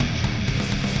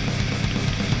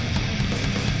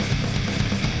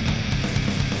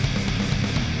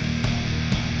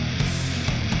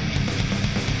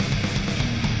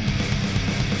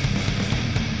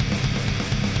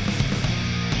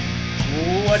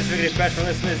Fresh for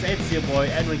listeners, it's your boy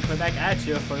Edwin coming back at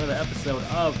you for another episode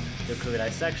of the Quickly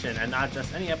Dissection. And not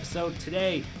just any episode,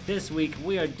 this week,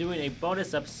 we are doing a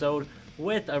bonus episode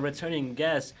with a returning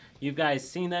guest. You guys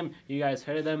seen them, you guys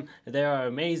heard them, they are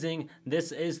amazing.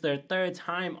 This is their third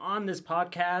time on this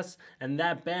podcast, and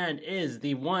that band is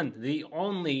the one, the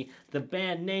only, the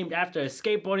band named after a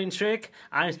skateboarding trick.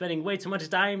 I'm spending way too much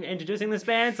time introducing this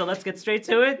band, so let's get straight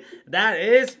to it. That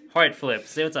is Hardflips.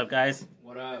 Say what's up, guys.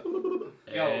 What up?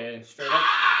 Hey. Yo, straight up.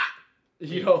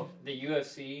 Yo. The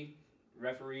UFC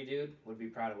referee dude would be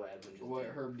proud of what Edwin just What,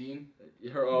 did. Herb Dean?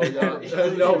 Oh, yeah. No,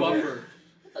 No, Buffer.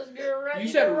 Let's get ready. You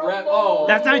said to rep. rumble. Oh.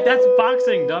 That's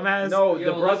boxing, dumbass. No,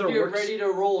 Yo, the brother let's get works. ready to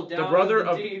roll down The brother the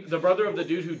of deep. the brother of the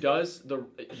dude who does the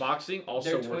boxing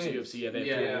also They're works twins. UFC.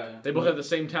 Yeah, Yeah. They both have the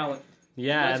same talent.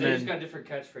 Yeah, Let's and say he's then got different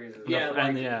catchphrases. Yeah,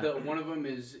 And like yeah. one of them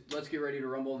is "Let's get ready to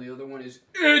rumble," and the other one is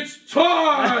 "It's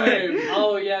time."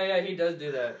 Oh yeah, he does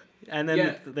do that. and then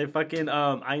Yeah. they fucking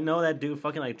I know that dude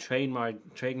fucking like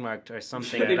trademarked or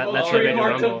something. They That, both that's Ready to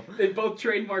Rumble. They both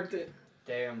trademarked it.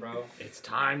 Damn, bro. It's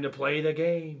time to play the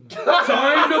game.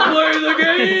 Time to play the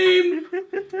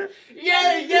game.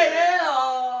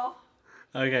 Yeah.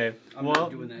 Okay, I'm well,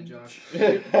 not doing that, Josh.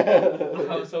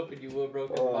 I was hoping you would, bro.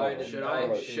 'Cause mine is Should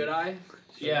dog I? shit. Should I?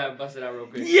 Yeah, bust it out real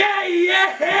quick. Yeah.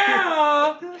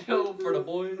 Yo, for the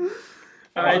boys.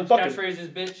 all right, Catchphrases,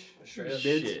 bitch. Straight up.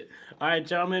 Bitch. All right,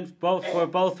 gentlemen, for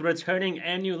both returning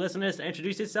and new listeners,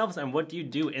 introduce yourselves and what do you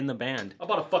do in the band? How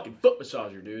about a fucking foot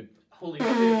massager, dude? Holy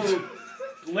shit.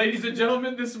 Ladies and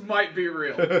gentlemen, this might be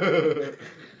real.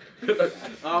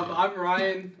 I'm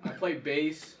Ryan. I play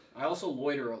bass. I also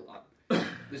loiter a lot.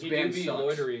 This You band do be sucks.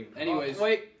 loitering. Anyways,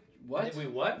 Wait. what? Did we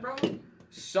what, bro?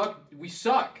 Suck. We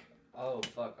suck. Oh,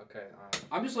 fuck. Okay, alright.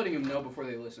 I'm just letting them know before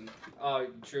they listen. Oh,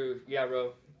 true. Yeah,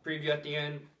 bro. Preview at the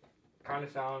end kind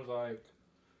of sounds like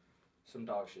some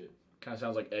dog shit. Kind of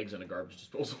sounds like eggs in a garbage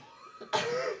disposal.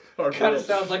 Kind of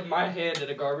sounds like my hand at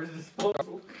a garbage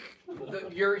disposal.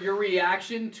 Your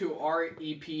reaction to our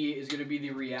EP is going to be the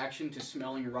reaction to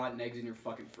smelling rotten eggs in your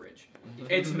fucking fridge.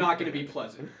 It's not going to be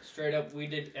pleasant. Straight up, we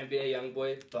did NBA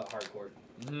Youngboy, but hardcore.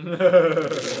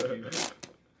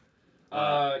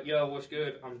 Yo, what's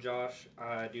good? I'm Josh.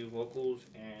 I do vocals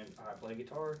and I play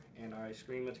guitar and I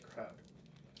scream at the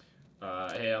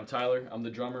crowd. Hey, I'm Tyler. I'm the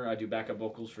drummer. I do backup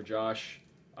vocals for Josh.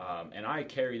 And I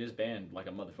carry this band like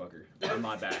a motherfucker on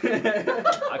my back.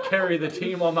 I carry the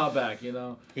team on my back, you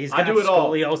know. He's got I do it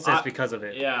all. scoliosis because of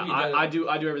it. Yeah, He does. I do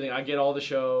everything. I get all the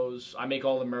shows. I make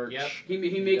all the merch. Yep. He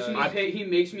makes me I- pay. He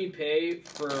makes me pay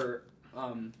for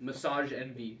massage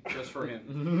envy just for him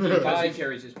He because he buys-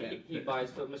 carries his band. He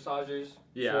buys foot massagers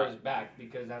Yeah. for his back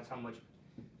because that's how much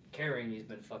carrying he's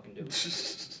been fucking doing.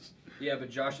 Yeah,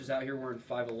 but Josh is out here wearing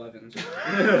 511s.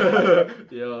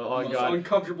 Yeah, oh my Most god.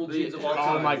 uncomfortable jeans of all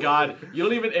time. Oh my god. You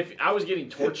don't even, if I was getting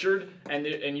tortured and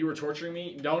you were torturing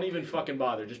me, don't even fucking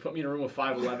bother. Just put me in a room with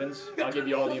 511s. I'll give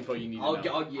you all the info you need to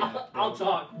know. I'll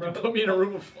talk, bro. Put me in a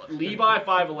room with Levi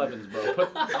 511s, bro.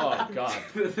 Oh god.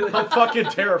 I'm fucking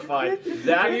terrified.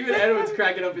 That Even Edwin's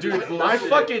cracking up. dude,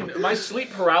 my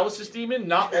sleep paralysis demon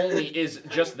not only is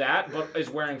just that, but is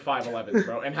wearing 511s,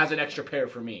 bro, and has an extra pair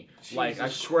for me. Like, I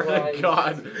swear to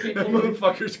God, that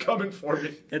motherfucker's coming for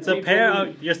me. It's a pair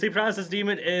of, your sleep paralysis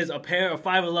demon is a pair of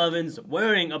 511s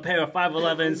wearing a pair of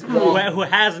 511s who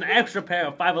has an extra pair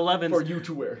of 511s For you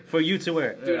to wear. for you to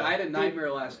wear. Dude, I had a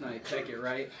nightmare last night. Check it,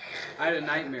 right? I had a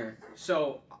nightmare.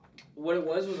 So, what it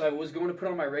was I was going to put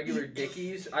on my regular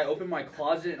Dickies. I opened my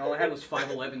closet and all I had was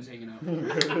 511s hanging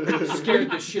out.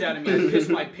 Scared the shit out of me. I pissed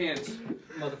my pants.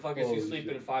 Motherfuckers Holy who sleep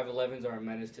in 511s are a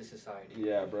menace to society.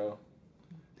 Yeah, bro.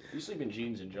 You sleep in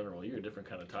jeans in general. You're a different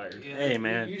kind of tired. Yeah, Hey,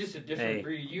 man. You just a different Hey.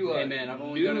 breed. You Hey a man, I've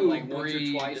only new done it like once or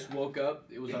breed. twice. Woke up,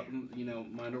 it was up. You know,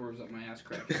 my underwear was up my ass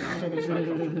crack. It's not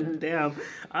comfortable. Damn,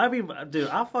 I'll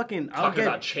Talking get.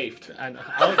 about chafed. I'll,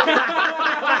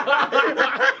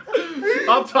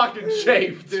 I'm talking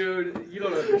chafed. Dude, you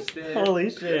don't understand. holy I'm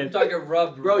shit. talking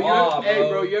rubbed Bro, raw,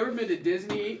 you ever been to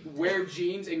Disney, wear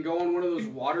jeans, and go on one of those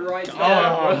water rides?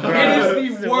 Oh, bro. It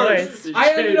is It's the worst. worst.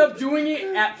 I ended up doing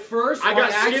it at first. I on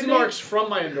got accident. skin marks from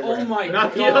my underwear. Oh my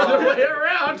Not the God. other way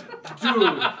around.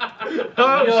 Dude.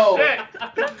 Oh Yo. shit.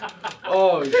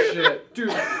 Oh shit. Dude,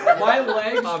 my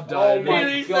legs. I'm Oh dying, my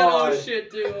He said, god. oh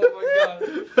shit, dude.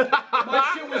 Oh my god.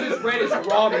 My shit was as red as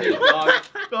raw meat, dog.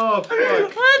 Oh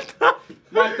fuck.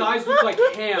 My thighs look like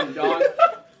ham, dog.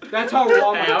 That's how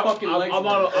raw my Hey, fucking legs I'm were.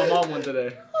 on one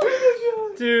today.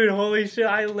 Dude, holy shit,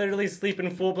 I literally sleep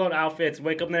in full-blown outfits,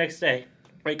 wake up the next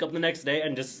day,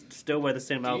 and just still wear the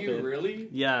same Do outfit. you really?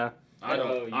 Yeah. I don't.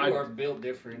 Oh, you I, are built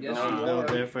different. Yes, dog. you No are.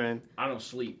 different. I don't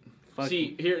sleep. Fuck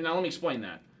See, here, now let me explain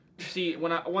that. See,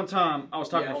 one time I was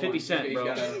talking to 50 Cent, bro.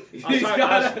 I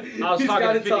was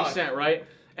talking to 50 Cent, right?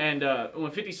 And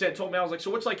when 50 Cent told me, I was like, so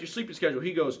what's like your sleeping schedule?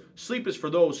 He goes, sleep is for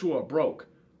those who are broke.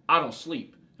 I don't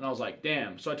sleep. And I was like,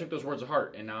 damn. So I took those words to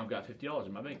heart, and now I've got $50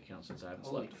 in my bank account since I haven't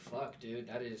Holy slept. fuck, dude.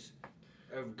 That is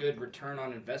a good return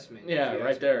on investment. Yeah,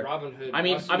 right there. Robinhood. I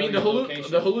mean, the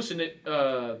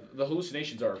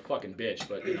hallucinations are a fucking bitch,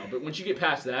 but but once you get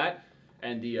past that,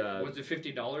 and the was it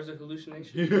 $50 a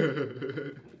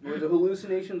hallucination? Were the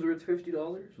hallucinations worth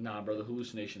 $50? Nah, bro, the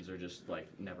hallucinations are just like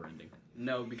never ending.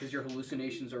 No, because your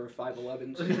hallucinations are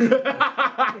 5'11s.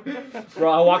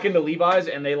 Bro, I walk into Levi's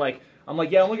and I'm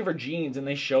like, yeah, I'm looking for jeans, and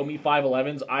they show me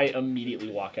 5'11s. I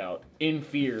immediately walk out in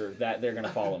fear that they're gonna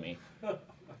follow me.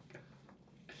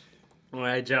 All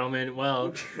right, gentlemen.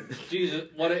 Well, Jesus,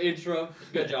 what an intro.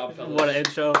 Good job, fellas. what an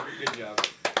intro. Good job.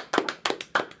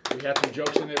 We had some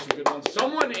jokes in there, some good ones.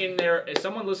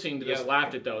 Someone listening to this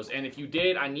laughed at those, and if you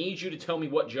did, I need you to tell me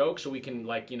what joke so we can,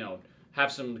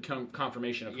 have some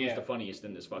confirmation of who's the funniest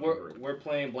in this fucking group. We're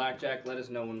playing blackjack. Let us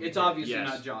know when. It's obviously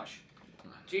not Josh.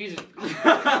 Jesus.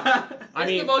 I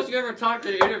mean, the most you ever talked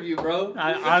in an interview, bro.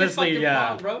 Honestly, yeah.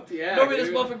 Bomb, bro. Yeah. Normally this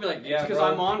motherfucker be like, yeah, because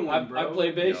bro, I'm on one, bro. I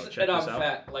play bass check and I'm this out.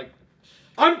 fat. Like,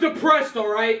 I'm depressed,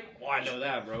 all right. oh, I know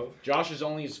that, bro. Josh is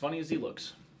only as funny as he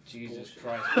looks. Jesus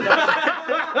Christ.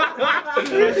 That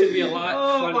should be a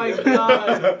lot funnier. My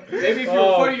god. Maybe if you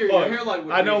were funnier, your hairline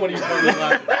would. I know when he's funny.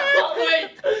 Oh,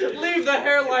 wait. Leave the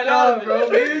hairline out, bro.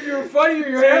 Maybe if you were funnier,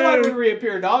 your hairline would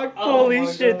reappear, dog.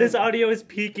 Holy shit, this audio is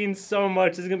peaking so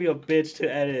much. It's gonna be a bitch to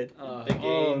edit.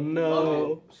 Oh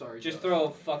no. Sorry. Just throw a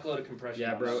fuckload of compression.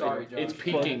 Yeah, bro. Sorry, Josh. It's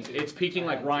peaking. It's peaking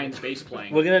like Ryan's bass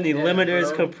playing. We're gonna need limiters,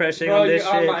 bro. compression Bro, on this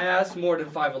you're on shit. my ass more than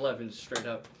 5'11", straight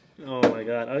up. Oh my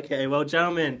god. Okay, well,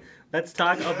 gentlemen, let's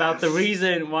talk about the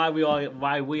reason why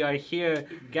we are here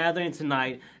gathering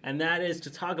tonight, and that is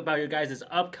to talk about your guys'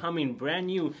 upcoming brand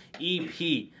new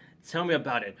EP. Tell me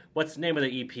about it. What's the name of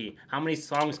the EP? How many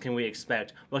songs can we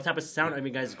expect? What type of sound are you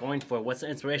guys going for? What's the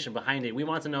inspiration behind it? We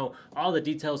want to know all the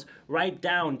details, right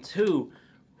down to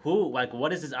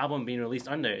what is this album being released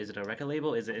under? Is it a record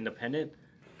label? Is it independent?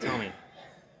 Tell me.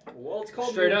 Well, it's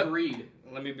called Straight up. Breed.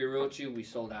 Let me be real with you. We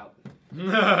sold out.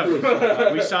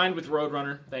 We signed with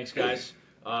Roadrunner. Thanks, guys.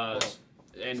 And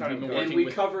we've been working And we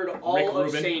with covered Rick all of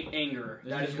Rubin. Saint Anger.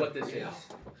 That is what this is.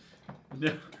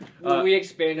 Well, we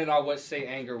expanded on what Saint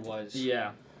Anger was.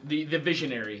 Yeah, the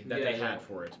visionary that they Yeah. had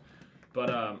for it.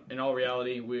 But in all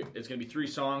reality, it's gonna be 3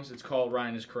 songs. It's called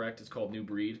Ryan is Correct. It's called New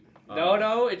Breed.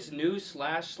 No, it's new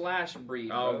 /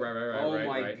 breed. Oh, bro. right. Oh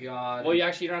my god. Well, you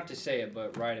actually don't have to say it,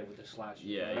 but write it with a slash.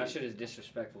 Yeah, that shit is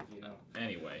disrespectful, you know.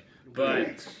 Anyway,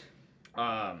 but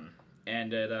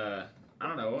and it I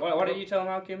don't know. Why did you tell them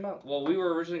how it came about? Well, we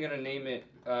were originally gonna name it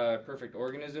Perfect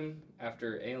Organism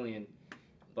after Alien,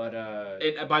 but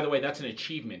By the way, that's an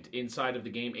achievement inside of the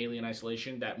game Alien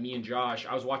Isolation that me and Josh,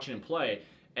 I was watching him play,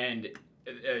 and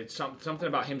something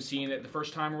about him seeing it the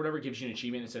first time or whatever gives you an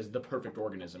achievement. It says the perfect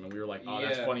organism, and we were like, oh,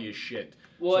 that's funny as shit.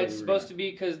 Well, So it's supposed to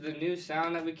be because the new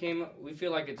sound that we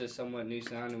feel like it's a somewhat new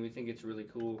sound, and we think it's really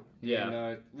cool. Yeah.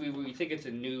 And, we think it's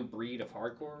a new breed of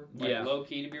hardcore. Like, Yeah. low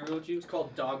key, to be real with you. It's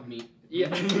called Dog Meat. Yeah.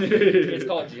 It's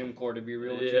called Gymcore, to be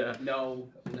real with you. No.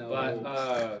 But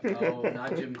No,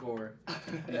 not Gymcore.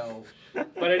 No.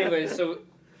 But anyway, so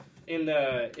in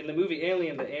the movie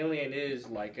Alien, the alien is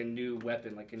like a new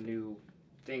weapon, like a new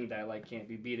thing that like can't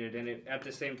be beaten. And at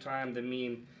the same time, the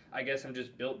meme, I guess I'm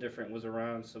just built different, was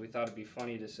around, so we thought it'd be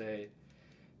funny to say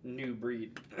new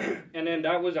breed. And then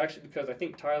that was actually because I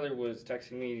think Tyler was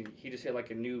texting me. He just hit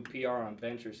like a new PR on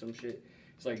bench or some shit.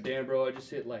 It's like, damn, bro, I just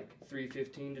hit like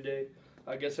 315 today.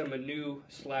 I guess I'm a new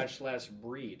 /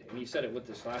 breed. And he said it with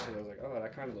the slash. I was like, oh,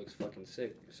 that kind of looks fucking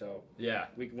sick. So Yeah.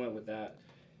 we went with that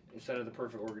instead of the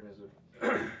perfect organism.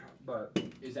 But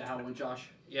Is that how it went, Josh?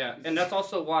 yeah, and that's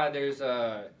also why there's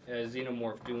a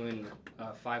xenomorph doing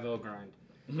a 5-0 grind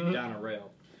down a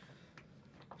rail.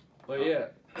 But yeah.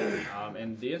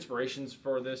 And the inspirations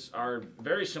for this are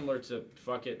very similar to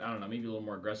Fuck It. I don't know, maybe a little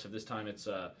more aggressive this time. It's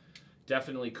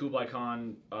definitely Kublai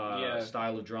Khan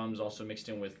style of drums, also mixed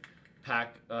in with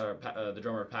the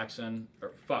drummer of Paxson,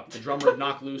 the drummer of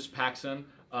Knock Loose, Paxson.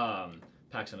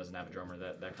 Paxson doesn't have a drummer.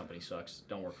 That company sucks.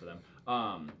 Don't work for them.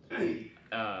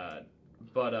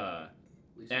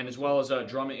 And as well as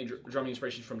drumming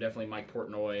inspirations from definitely Mike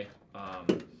Portnoy,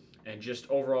 and just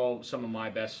overall some of my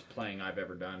best playing I've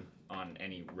ever done on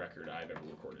any record I've ever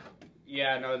recorded.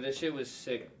 Yeah, no, this shit was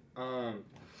sick. When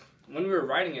we were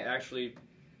writing it, actually,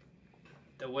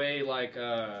 the way like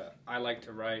I like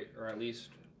to write, or at least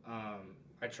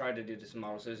I tried to do this in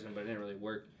model system, but it didn't really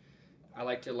work. I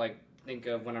like to like think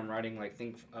of when I'm writing, like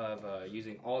think of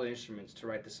using all the instruments to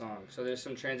write the song. So there's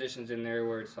some transitions in there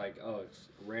where it's like, oh, it's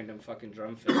a random fucking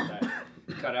drum fill that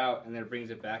you cut out and then it brings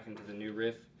it back into the new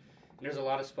riff. And there's a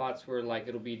lot of spots where like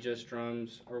it'll be just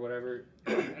drums or whatever.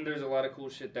 And there's a lot of cool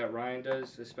shit that Ryan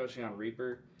does, especially on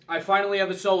Reaper. I finally have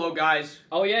a solo, guys.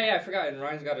 Oh yeah, I forgot. And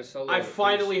Ryan's got a solo. I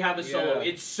finally have a solo.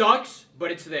 Yeah. It sucks,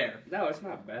 but it's there. No, it's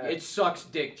not bad. It sucks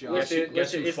dick, Josh.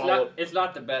 Listen, it's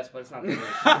not the best, but it's not the worst.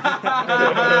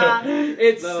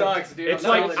 It No, sucks, dude. It's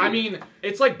like, I mean,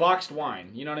 it's like boxed wine.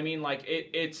 You know what I mean? Like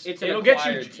it'll get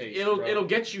you, it'll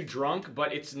get you drunk,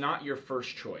 but it's not your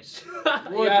first choice.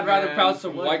 I'd rather pound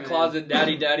some White Claws and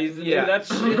Daddies than do that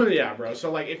shit. Yeah, bro.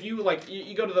 So like, if you like,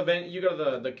 you go to the event, you go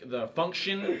to the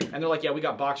function, and they're like, yeah, we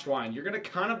got boxed wine. You're gonna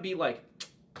kind of be like,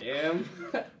 damn.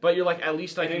 But you're like, at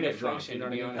least I can get drunk. function, You know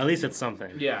what I mean? At least it's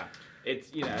something. Yeah.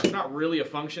 It's it's not really a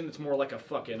function. It's more like a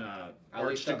fucking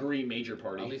arts degree major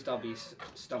party. At least I'll be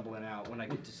stumbling out when I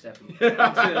get to stepping. But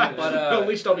at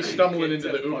least I'll be stumbling into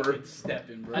the Uber.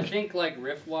 Stepping, bro. I think like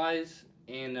riff wise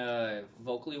and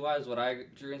vocally wise, what I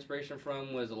drew inspiration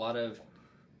from was a lot of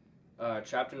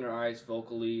Trapped Under Ice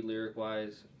vocally, lyric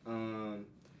wise, and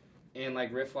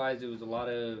like riff wise, it was a lot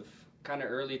of kind of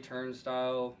early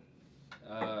Turnstile,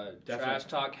 trash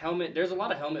talk, helmet. There's a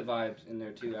lot of helmet vibes in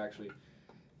there too, actually.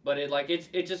 But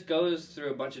it just goes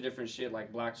through a bunch of different shit.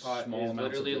 Like Black Pot is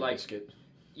literally like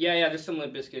yeah, there's some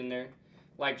Limp Bizkit in there.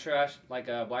 Like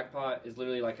Black Pot is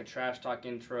literally like a trash talk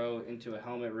intro into a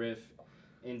helmet riff,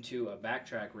 into a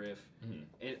backtrack riff,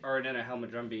 or then a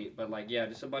helmet drum beat. But like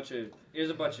just there's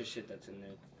a bunch of shit that's in there.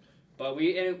 But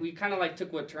we kind of like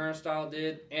took what Turnstile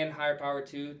did and Higher Power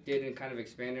 2 did and kind of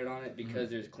expanded on it because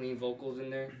there's clean vocals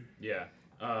in there. Yeah.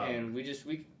 And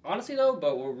we honestly though,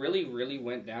 but what really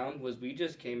went down was we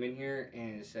just came in here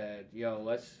and said, yo,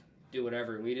 let's do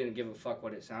whatever. We didn't give a fuck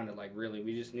what it sounded like, really.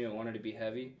 We just knew it wanted to be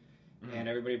heavy, and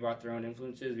everybody brought their own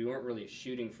influences. We weren't really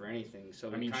shooting for anything, so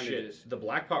we kind of just... The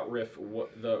Black Pot riff,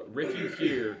 the riff you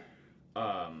hear,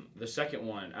 the second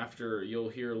one, after you'll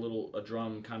hear a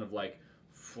drum kind of like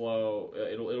flow,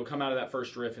 it'll come out of that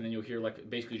first riff, and then you'll hear like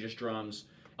basically just drums.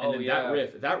 And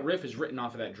then that riff is written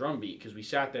off of that drum beat because we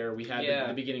sat there. We had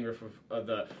the beginning riff of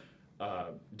the da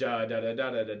da da da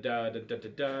da da da da da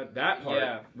da. That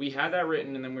part, we had that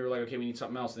written, and then we were like, okay, we need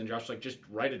something else. And then Josh was like, just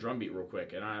write a drum beat real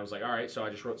quick, and I was like, all right. So I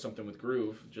just wrote something with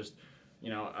groove. Just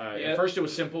at first it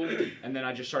was simple, and then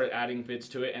I just started adding bits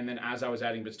to it. And then as I was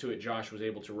adding bits to it, Josh was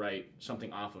able to write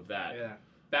something off of that. Yeah.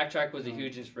 Backtrack was a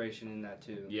huge inspiration in that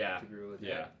too. Yeah. To agree with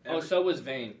yeah. Oh, so was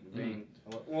Vane.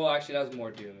 Well, actually, that was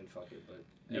more Doom and fuck it, but.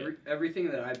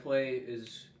 Everything that I play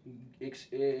is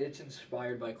it's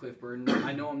inspired by Cliff Burton.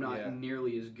 I know I'm not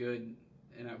nearly as good,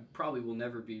 and I probably will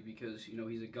never be because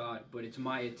he's a god. But it's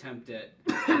my attempt at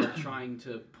trying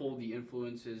to pull the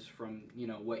influences from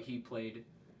what he played,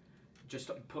 just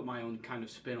to put my own kind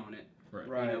of spin on it.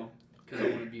 Right. Because I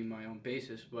want to be my own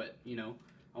bassist, but I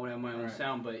want to have my own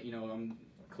sound. But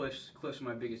Cliff's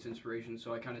my biggest inspiration,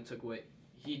 so I kind of took what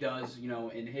he does,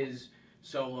 in his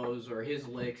solos or his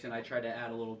licks, and I try to add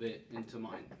a little bit into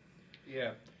mine.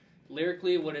 Yeah.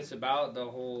 Lyrically, what it's about, the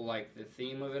whole, the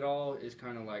theme of it all is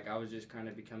kind of like I was just kind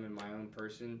of becoming my own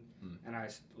person, and I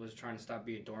was trying to stop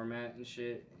being a doormat and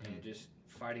shit, and just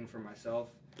fighting for myself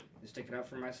and sticking up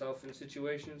for myself in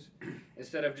situations,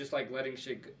 instead of just, letting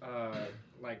shit,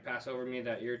 pass over me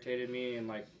that irritated me,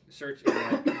 and,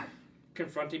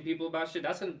 confronting people about shit.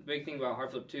 That's a big thing about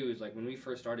Hardflip too. Is when we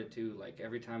first started too.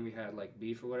 Every time we had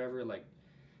beef or whatever,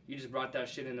 you just brought that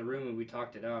shit in the room and we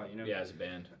talked it out. Yeah, as a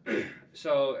band.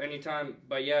 So anytime,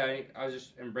 but yeah, I was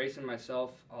just embracing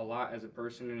myself a lot as a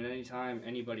person. And anytime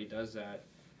anybody does that,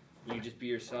 you just be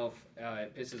yourself.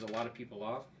 It pisses a lot of people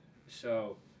off.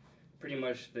 So pretty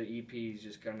much the EP is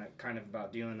just kind of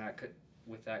about dealing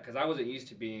with that because I wasn't used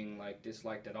to being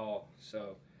disliked at all.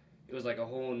 So it was a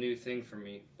whole new thing for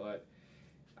me, but.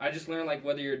 I just learned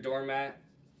whether you're a doormat,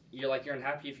 you're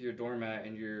unhappy if you're a doormat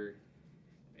and you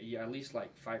at least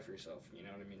fight for yourself. You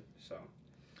know what I mean? So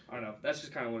I don't know. That's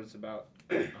just kind of what it's about.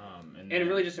 And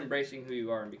really just embracing who you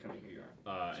are and becoming who you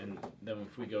are. And then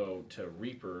if we go to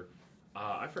Reaper,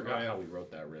 I forgot how we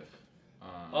wrote that riff.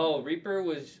 Reaper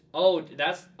was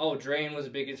Drain was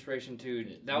a big inspiration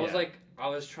too. That was I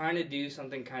was trying to do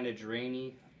something kind of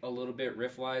drainy a little bit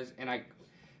riff wise, and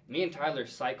me and Tyler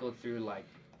cycled through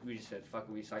we just said, fuck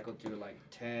it, we cycled through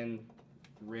 10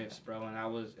 riffs, bro, and I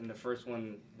was, in the first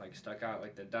one, stuck out,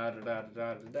 the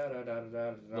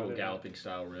da-da-da-da-da-da-da-da-da-da. Little galloping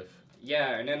style riff.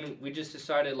 Yeah, and then we just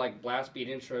decided, blast beat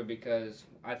intro because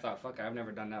I thought, fuck, I've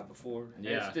never done that before.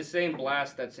 Yeah. And it's the same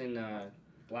blast that's in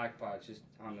Black Pot, just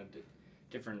on a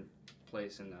different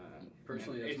place in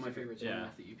Personally, that's my favorite song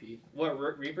off the EP. What,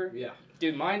 Reaper? Yeah.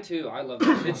 Dude, mine too. I love that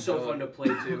song. It's so fun to play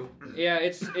too. Yeah,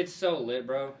 it's so lit,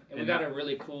 bro. And we got a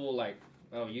really cool, like,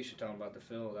 oh, you should tell him about the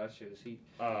fill. That shit is heat.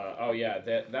 Oh yeah,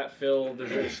 that fill,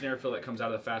 there's a little snare fill that comes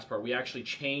out of the fast part. We actually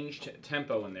changed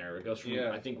tempo in there. It goes from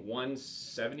I think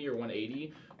 170 or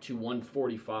 180 to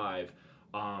 145.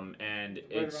 And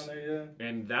it's right around there,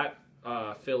 and that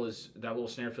fill is that little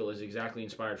snare fill is exactly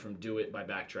inspired from "Do It" by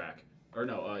Backtrack. Or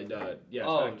no, yeah,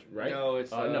 right? No,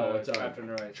 it's Trapped in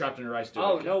the Rice. Trapped in the Rice.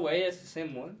 Oh, no way, it's the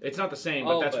same one. It's not the same,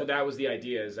 but what that was the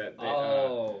idea. Is that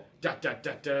No,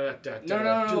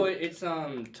 no, it's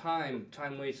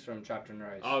Time Waits from Trapped in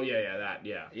Rice. Oh yeah.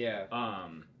 Yeah.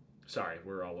 Sorry,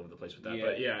 we're all over the place with that,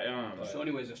 but yeah. So,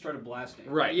 anyways, I started blasting.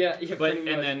 Right. Yeah. But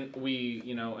and then we,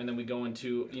 go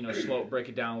into, slow, break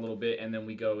it down a little bit, and then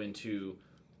we go into,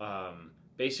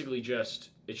 basically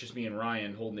it's just me and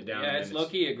Ryan holding it down. Yeah, it's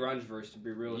low-key a grunge verse, to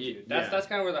be real with you. That's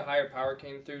kind of where the higher power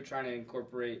came through, trying to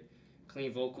incorporate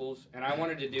clean vocals. And I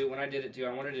wanted to do, when I did it too,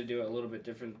 I wanted to do it a little bit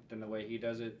different than the way he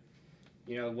does it.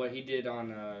 What he did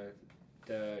on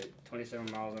the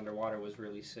 27 Miles Underwater was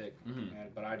really sick. Mm-hmm.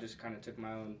 But I just kind of took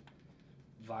my own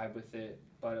vibe with it.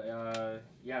 But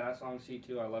that song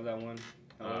C2, I love that one.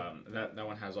 That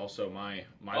one has also my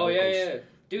oh vocals. yeah,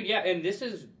 dude, yeah, and this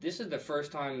is the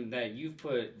first time that you've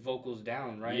put vocals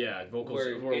down, right? Yeah,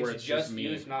 vocals where it's just me.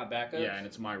 You, it's not backups. Yeah, and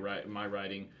it's my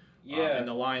writing. Yeah, and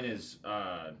the line is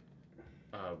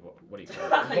what do you call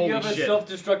it? Holy you have shit. a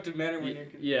self-destructive manner when you're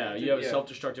conflicted. Yeah, you have a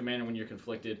self-destructive manner when you're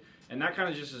conflicted, and that kind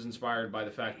of just is inspired by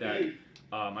the fact that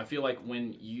I feel like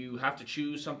when you have to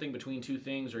choose something between two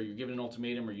things, or you're given an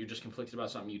ultimatum, or you're just conflicted about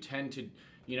something, you tend to,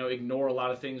 ignore a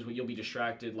lot of things. You'll be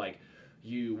distracted, like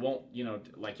you won't,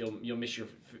 like you'll miss your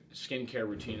skincare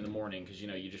routine in the morning because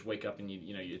you just wake up and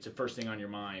it's the first thing on your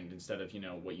mind instead of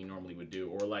what you normally would do,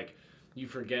 or like you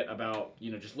forget about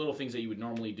just little things that you would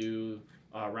normally do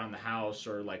around the house,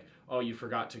 or like, oh, you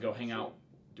forgot to go hang out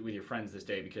with your friends this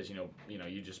day because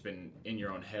you've just been in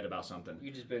your own head about something.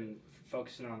 You just been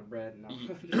focusing on the bread.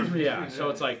 And yeah, so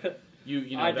it's like I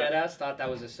deadass thought that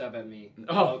was a sub at me.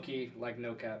 Oh, low key, like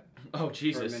no cap. Oh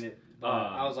Jesus. For a minute.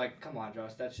 I was like, come on,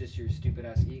 Josh, that's just your stupid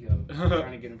ass ego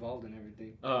trying to get involved in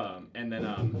everything. And then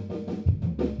oh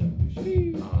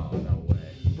no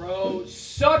way, bro,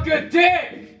 suck a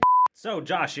dick. So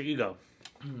Josh, your ego.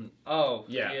 Oh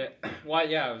yeah. Why?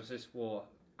 Yeah, it was just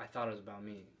I thought it was about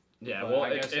me. Yeah, but well,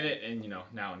 I guess,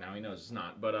 now he knows it's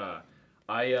not, but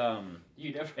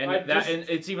you definitely and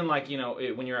it's even like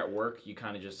when you're at work, you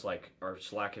kind of just like are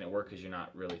slacking at work because you're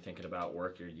not really thinking about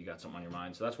work, or you got something on your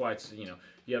mind. So that's why it's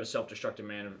you have a self-destructive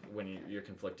manner when you're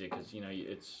conflicted, because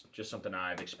it's just something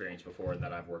I've experienced before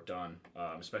that I've worked on,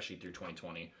 especially through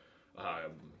 2020.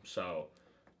 So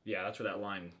yeah, that's where that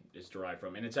line is derived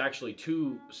from, and it's actually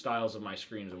two styles of my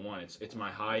screams in one. It's my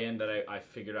high end that I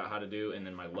figured out how to do, and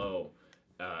then my low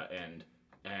end,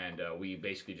 and we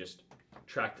basically just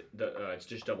tracked it's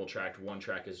just double tracked. One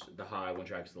track is the high, one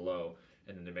track is the low,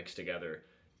 and then they're mixed together.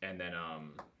 And then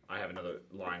I have another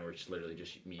line where it's literally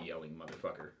just me yelling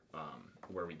 "motherfucker,"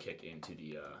 where we kick into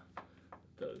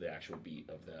the actual beat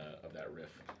of that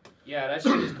riff. Yeah, that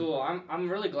shit is cool. I'm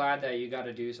really glad that you got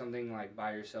to do something like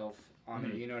by yourself on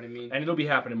it. You know what I mean? And it'll be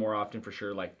happening more often for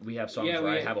sure. Like we have songs where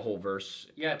I have a whole verse.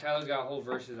 Yeah, Tyler's got whole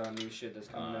verses on new shit that's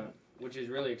coming up, which is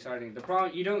really exciting. The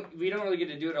problem we don't really get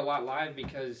to do it a lot live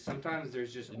because sometimes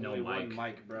there's just only one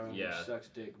mic, bro. Yeah, which sucks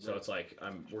dick. Bro. So it's like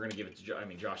we're gonna give it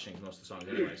to Josh sings most of the songs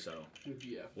anyway, so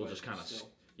yeah, we'll just kind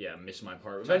of miss my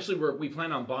part. Eventually, we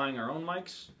plan on buying our own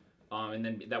mics, and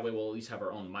then that way we'll at least have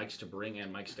our own mics to bring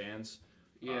and mic stands.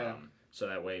 Yeah. So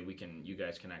that way you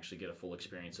guys can actually get a full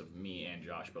experience of me and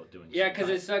Josh both doing. Yeah, because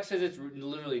it sucks because it's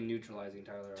literally neutralizing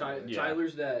Tyler.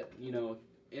 Tyler's that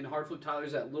in Hardflip,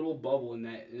 Tyler's that little bubble in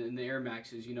the Air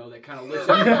Maxes, that kind of lifts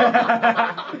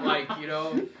up. Like,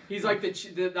 he's like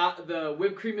the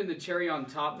whipped cream and the cherry on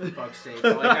top, for fuck's sake.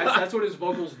 Like, that's what his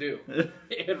vocals do.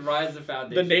 It rides the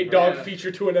foundation. The Nate Dogg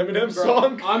feature to an Eminem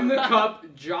song. I'm the cup,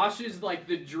 Josh is like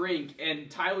the drink, and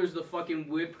Tyler's the fucking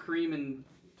whipped cream and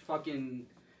fucking...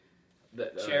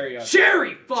 Cherry!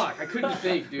 Fuck, I couldn't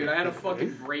think, dude. I had a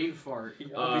fucking brain fart. He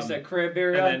said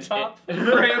cranberry on top.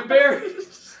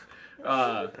 Cranberries!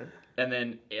 And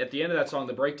then at the end of that song,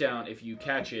 the breakdown, if you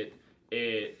catch it,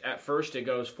 at first it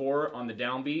goes 4 on the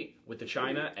downbeat with the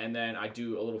China, and then I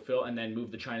do a little fill, and then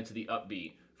move the China to the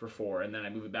upbeat for 4, and then I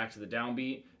move it back to the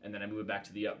downbeat, and then I move it back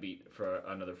to the upbeat for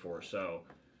another 4. So,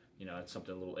 that's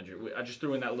something a little interesting. I just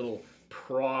threw in that little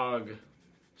prog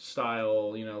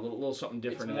style, a little something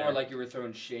different. It's more like you were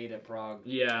throwing shade at Prague.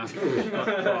 Yeah, fuck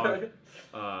Prague.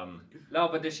 No,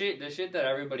 but the shit that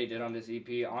everybody did on this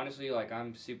EP, honestly, like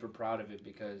I'm super proud of it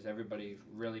because everybody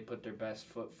really put their best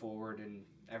foot forward and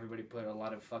everybody put a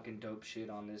lot of fucking dope shit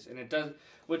on this. And it does.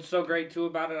 What's so great too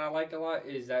about it, I like a lot,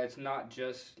 is that it's not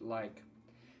just like.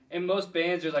 In most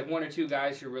bands, there's like one or two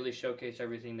guys who really showcase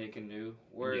everything they can do.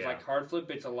 Whereas like Hardflip,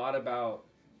 it's a lot about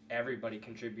everybody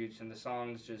contributes, and the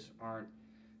songs just aren't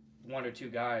one or two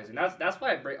guys. And that's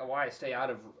why I stay out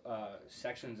of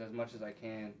sections as much as I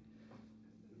can.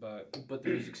 But the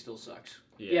music still sucks.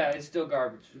 Yeah, it's still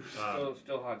garbage.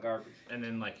 Still hot garbage. And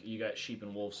then like you got Sheep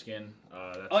and Wolfskin.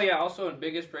 Also a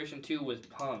big inspiration too was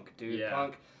punk, dude. Yeah.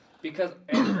 Punk, because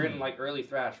in like early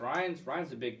thrash, Ryan's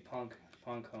a big punk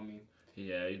homie.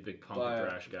 Yeah, he's a big punk and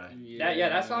thrash guy.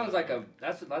 That song's like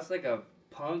that's like a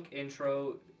punk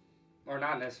intro, or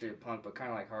not necessarily a punk, but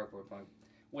kind of like hardcore punk,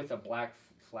 with a Black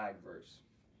Flag verse.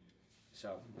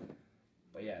 So,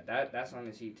 but yeah, that song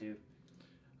is heat too.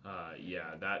 That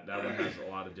one has a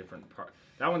lot of different parts.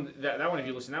 That one, if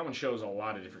you listen, that one shows a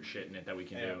lot of different shit in it that we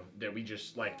can do. That we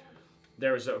just like.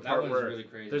 There's a part where really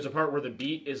crazy. There's a part where the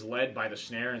beat is led by the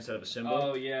snare instead of a cymbal.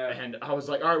 Oh yeah. And I was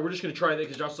like, all right, we're just gonna try that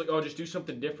because Josh was like, oh, just do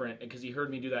something different, because he heard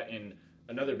me do that in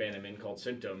another band I'm in called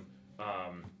Symptom.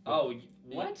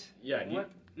 What? Yeah.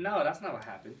 What? No, that's not what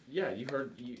happened. Yeah, you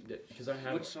heard because I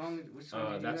have. Which song?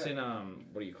 That's in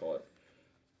what do you call it?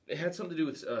 It had something to do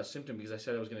with Symptom because I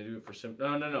said I was gonna do it for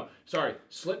Symptom. No. Sorry,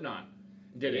 Slipknot.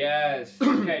 Did it? Yes.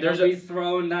 Okay. There's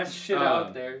throwing that shit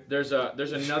out there. There's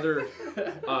another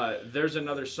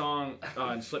song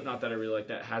in Slipknot that I really like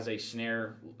that has a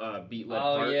snare beat led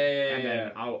part. And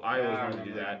then I always wanted to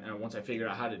do that, and once I figured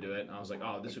out how to do it, I was like,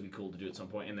 oh, this would be cool to do at some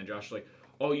point. And then Josh was like,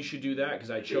 oh, you should do that because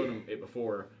I showed him it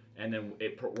before, and then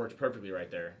it worked perfectly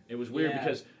right there. It was weird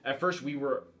because at first we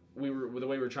were the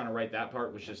way we were trying to write that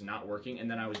part was just not working, and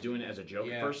then I was doing it as a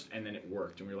joke at first, and then it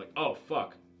worked, and we were like, oh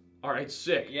fuck. All right,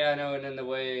 sick. Yeah, no, and then the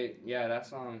way, that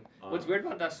song. What's weird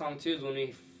about that song too is when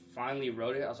we finally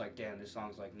wrote it, I was like, damn, this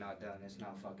song's like not done. It's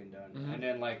not fucking done. Mm-hmm. And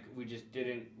then like we just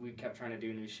didn't. We kept trying to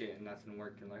do new shit and nothing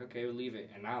worked. And like, okay, we'll leave it.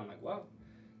 And now I'm like, well,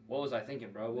 what was I thinking,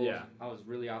 bro? I was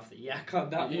really off the yak on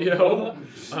that one.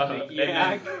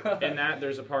 Yak. In that,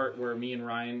 there's a part where me and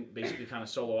Ryan basically kind of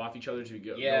solo off each other to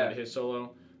go into his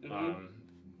solo. Mm-hmm.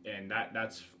 And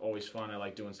that's always fun. I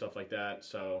like doing stuff like that.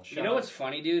 So you know what's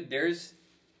funny, dude?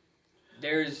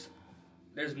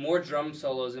 There's more drum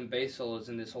solos and bass solos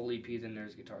in this whole EP than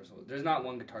there's guitar solos. There's not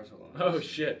one guitar solo. Oh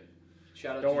shit!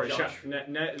 Shout out Don't to worry. Josh.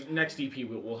 Next EP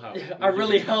we'll have. I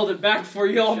really held it back for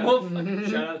you all.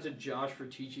 Shout out to Josh for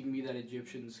teaching me that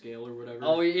Egyptian scale or whatever.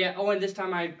 Oh yeah. Oh, and this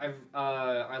time I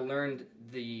learned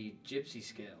the gypsy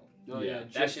scale. Oh yeah.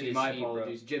 That shit is my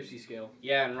apologies. Gypsy scale.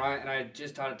 Yeah, and I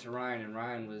just taught it to Ryan, and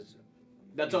Ryan was.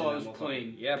 That's all I was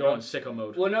playing. Yeah, go in sicko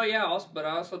mode. Well, no, yeah, but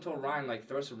I also told Ryan like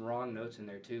throw some wrong notes in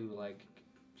there too, like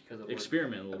because of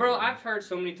experiment a little Bro, bit. I've heard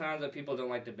so many times that people don't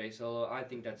like the bass solo. I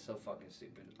think that's so fucking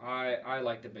stupid. I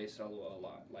like the bass solo a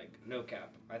lot. Like no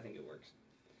cap, I think it works.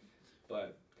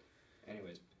 But,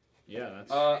 anyways. Yeah,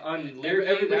 that's.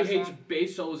 Everybody hates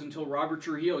bass solos until Robert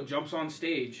Trujillo jumps on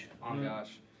stage. Oh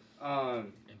gosh.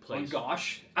 On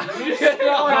gosh.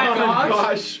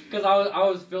 Gosh. Because I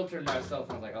was filtering myself.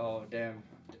 I was like, oh damn.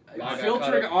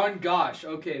 Filtering on gosh.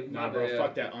 Okay. Nah, bro.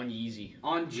 Fuck that. On Yeezy.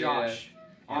 On Josh.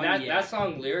 Yeah. And that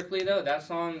song lyrically though, that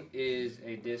song is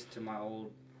a diss to my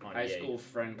old high school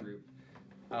friend group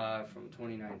from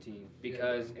 2019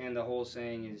 because and the whole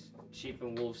saying is sheep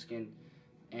and wolfskin,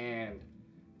 and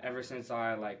ever since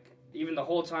I even the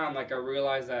whole time I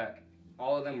realized that.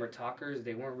 All of them were talkers.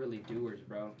 They weren't really doers,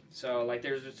 bro. So,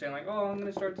 they were just saying, oh, I'm going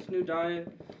to start this new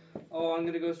diet. Oh, I'm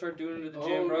going to go start doing it at the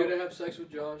gym, bro. I'm going to have sex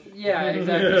with Josh. Yeah,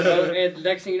 exactly. So, and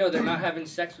next thing you know, they're not having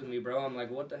sex with me, bro. I'm like,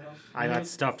 what the hell? I got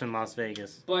stuffed in Las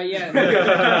Vegas. But,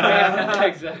 yeah.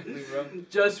 Exactly, bro.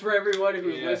 Just for everyone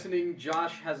who's listening,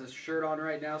 Josh has a shirt on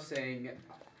right now saying,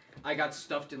 I got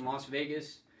stuffed in Las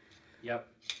Vegas. Yep.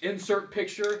 Insert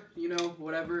picture,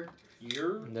 whatever.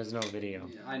 There's no video.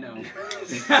 Yeah, I know.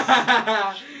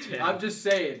 I'm just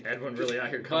saying. Edwin really out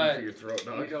here coming for your throat,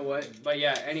 dog. You know what? But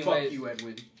yeah, anyways. Fuck you,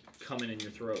 Edwin. Coming in your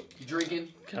throat. You drinking?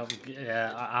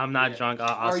 Yeah, I'm not drunk.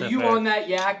 I'll Are you on that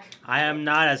yak? I am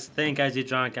not as think as you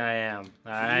drunk I am.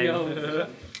 Alright?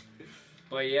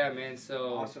 But yeah, man, so...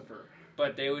 Philosopher.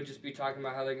 But they would just be talking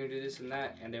about how they're going to do this and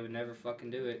that, and they would never fucking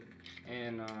do it.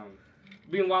 And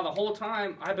meanwhile, the whole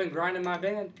time, I've been grinding my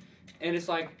band, and it's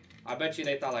like... I bet you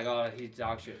they thought oh, he's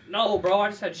dog shit. No, bro, I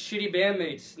just had shitty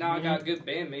bandmates. Now I got good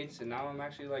bandmates, and now I'm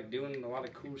actually doing a lot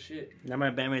of cool shit. Now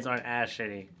my bandmates aren't as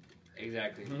shitty.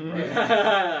 Exactly.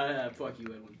 Fuck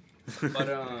you, Edwin. But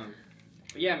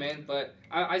But yeah, man. But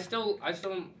I'm still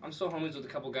homies with a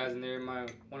couple guys in there. One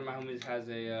of my homies has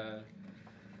a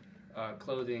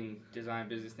clothing design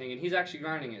business thing, and he's actually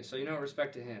grinding it. So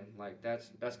respect to him. Like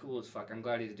that's cool as fuck. I'm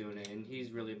glad he's doing it, and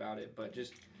he's really about it. But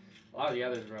just a lot of the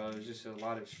others, bro, it was just a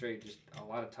lot of just a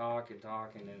lot of talk, and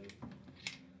then.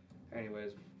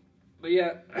 Anyways, but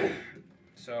yeah,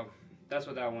 so that's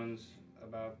what that one's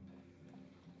about.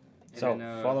 And So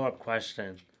then, follow-up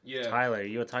question. Yeah. Tyler,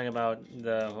 you were talking about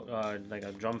the like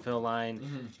a drum fill line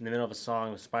in the middle of a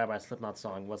song inspired by a Slipknot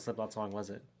song. What Slipknot song was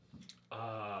it?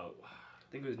 I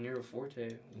think it was Nero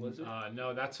Forte. Was it?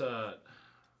 No, that's I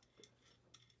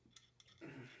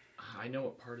know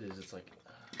what part it is. It's like.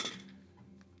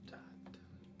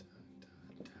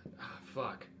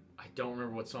 Fuck. I don't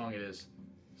remember what song it is.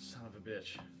 Son of a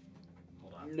bitch.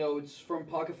 Hold on. No, it's from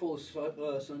Pocket Full of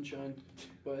Sunshine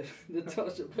by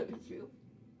Natasha Bedingfield.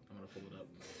 I'm gonna pull it up.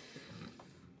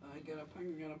 I got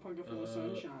a pocket full of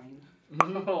sunshine.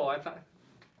 Oh, I thought.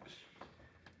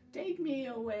 Take me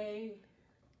away.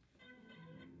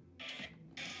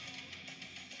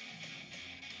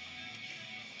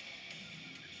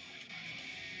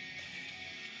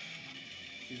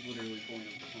 He's literally pulling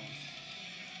up the song.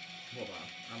 Hold on.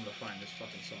 I'm gonna find this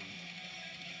fucking song.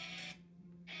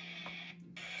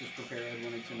 Just prepare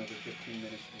everyone to another 15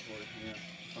 minutes before he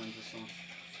finds the song.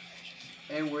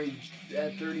 And we're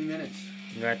at 30 minutes.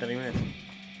 You're at 30 minutes.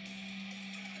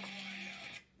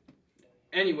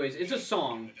 Anyways, it's a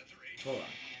song. Hold on.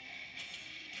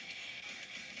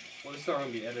 Well, this song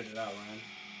will be edited out, Ryan.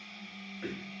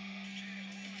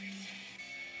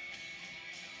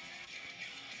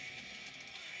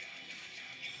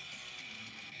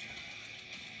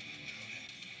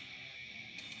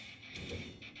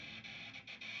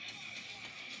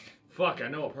 Fuck, I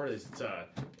know what part it is.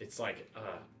 It's like,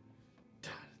 oh,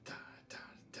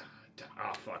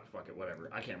 fuck it, whatever.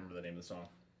 I can't remember the name of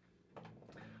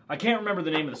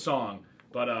the song.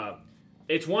 But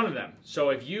it's one of them. So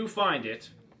if you find it...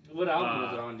 What album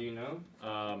is it on, do you know?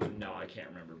 No, I can't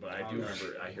remember, but I do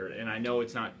remember I heard it. And I know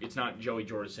it's not Joey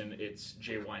Jordison, it's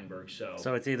Jay Weinberg, so...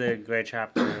 So it's either Great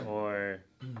Chapter or...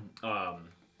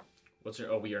 What's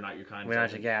your... Oh, We Are Not Your Kind. We're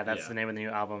Not Your... Yeah, that's the name of the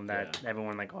new album that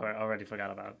everyone already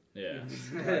forgot about. Yeah.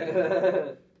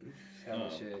 Hell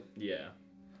shit. Yeah.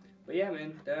 But yeah,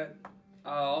 man, that...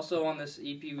 also on this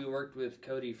EP, we worked with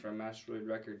Cody from Asteroid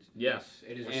Records. Yes,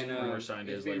 it is.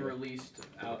 It's being released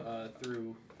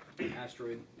through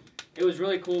Asteroid. It was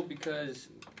really cool because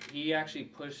he actually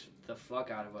pushed the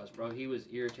fuck out of us, bro. He was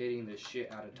irritating the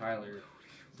shit out of Tyler.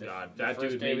 God, that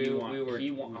dude made me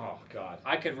want. Oh God,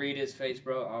 I could read his face,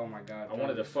 bro. Oh my God. I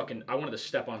wanted to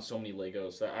step on so many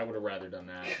Legos. I would have rather done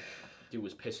that. Dude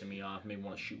was pissing me off. Made me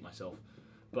want to shoot myself.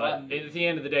 But at the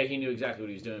end of the day, he knew exactly what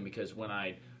he was doing because when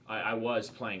I was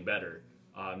playing better.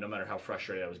 No matter how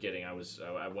frustrated I was getting, I was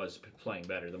playing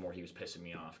better. The more he was pissing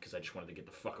me off because I just wanted to get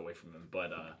the fuck away from him.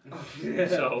 But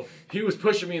so he was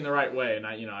pushing me in the right way, and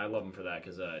I love him for that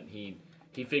because he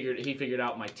figured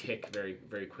out my tick very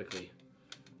very quickly.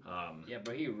 Yeah,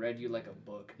 but he read you like a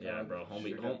book. Yeah, bro.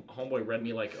 Homeboy read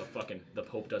me like a fucking the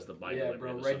Pope does the Bible. Yeah,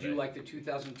 bro. Read you like the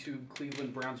 2002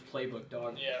 Cleveland Browns playbook,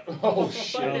 dog. Yeah. Oh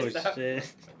shit. Oh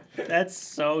shit. That's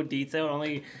so detailed.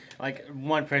 Only like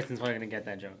one person's probably gonna get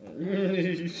that joke.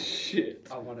 Shit.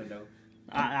 I want to know.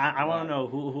 I want to know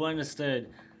who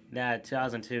understood that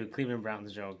 2002 Cleveland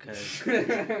Browns joke because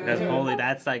holy,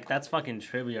 that's fucking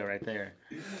trivia right there.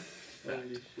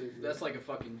 That's like a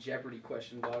fucking Jeopardy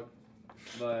question, dog.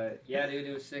 But yeah, dude,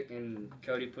 it was sick, and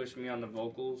Cody pushed me on the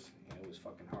vocals, and it was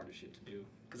fucking hard as shit to do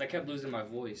because I kept losing my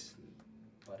voice.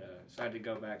 But so I had to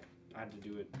go back. I had to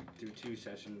do it through 2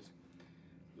 sessions,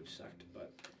 which sucked.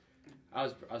 But I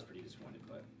was pretty disappointed.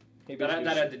 But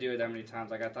that had to do it that many times.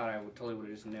 Like I thought I totally would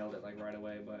have just nailed it like right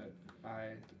away, but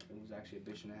it was actually a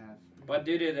bitch and a half. But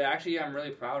dude, I'm really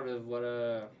proud of what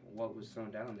was thrown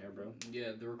down there, bro.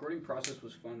 Yeah, the recording process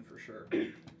was fun for sure.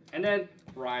 And then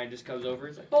Ryan just comes over.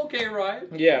 He's like, "Okay, Ryan."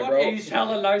 Yeah, bro. He's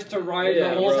hella nice to Ryan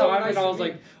the whole time, and I was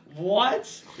like,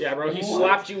 "What?" Yeah, bro. He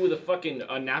slapped you with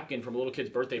a napkin from a little kid's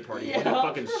birthday party. Yeah. He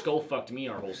fucking skull fucked me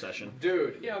our whole session.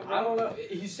 Dude, yeah, bro. I don't know.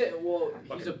 He said, "Well,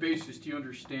 he's a bassist. He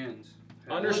understands."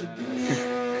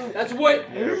 That's what.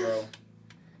 Yeah, bro.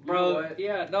 Bro,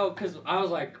 yeah, no, because I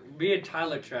was like, me and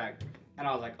Tyler tracked, and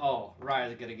I was like, oh,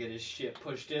 Ryan's gonna get his shit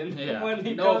pushed in. Yeah. When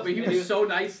he No, goes, but he was so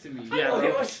nice to me. Yeah, know, he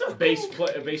bro. was so Bass cool.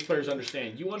 players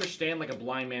understand. You understand like a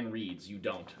blind man reads. You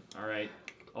don't. All right.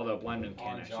 Although a blind man can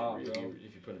On actually job, read bro.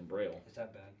 if you put in braille. Is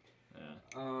that bad?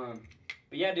 Yeah.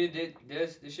 But yeah, dude,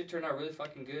 this shit turned out really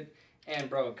fucking good. And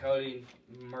bro, Cody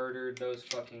murdered those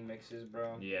fucking mixes,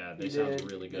 bro. Yeah, they sound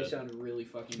really good. They sound really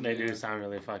fucking They good. do sound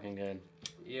really fucking good.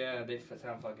 Yeah, they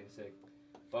sound fucking sick.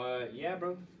 But yeah,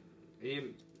 bro.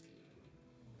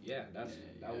 Yeah, that was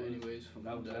anyways,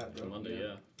 that was that, bro. Monday,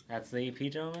 yeah. That's the EP,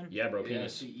 gentlemen? Yeah, bro, Yeah.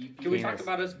 penis. Can we talk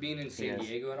about us being in San Penis.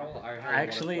 Diego at all?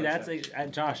 Actually,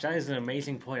 Josh, that is an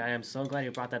amazing point. I am so glad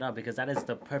you brought that up because that is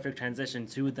the perfect transition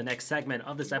to the next segment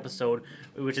of this episode,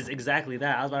 which is exactly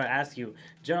that. I was about to ask you,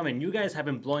 gentlemen, you guys have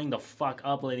been blowing the fuck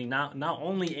up lately, not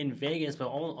only in Vegas, but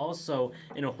also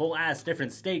in a whole ass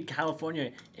different state,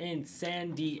 California, in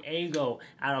San Diego.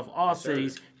 Out of all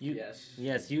cities,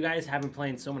 yes, you guys have been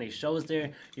playing so many shows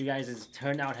there. You guys'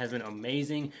 turnout has been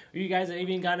amazing. You guys have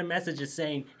even got a message just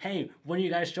saying, hey, when are you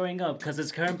guys showing up? Because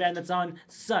this current band that's on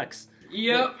sucks.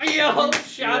 Yo,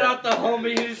 shout out the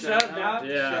homie who shut down.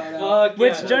 Yeah. Fuck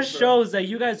Which yeah. just shows that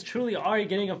you guys truly are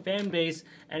getting a fan base,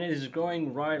 and it is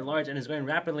growing large and is growing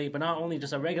rapidly, but not only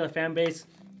just a regular fan base,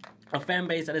 a fan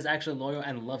base that is actually loyal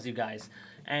and loves you guys.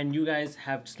 And you guys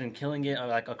have just been killing it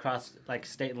like across like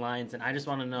state lines, and I just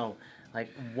want to know, like,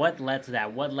 what led to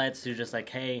that? What led to just like,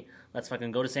 hey, let's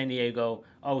fucking go to San Diego.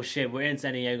 Oh shit, we're in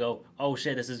San Diego. Oh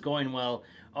shit, this is going well.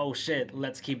 Oh shit,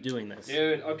 let's keep doing this.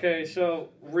 Dude, okay, so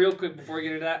real quick before we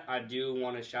get into that, I do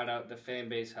want to shout out the fan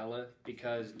base hella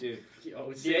because, dude.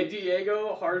 San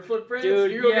Diego Hardflip friends?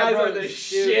 Dude, you guys bro, are the dude,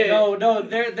 shit. No,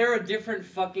 they're a different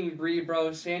fucking breed,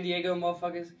 bro. San Diego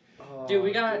motherfuckers. Dude,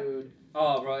 we got... Dude.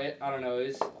 Oh, bro, I don't know.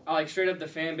 It's like straight up the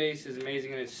fan base is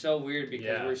amazing, and it's so weird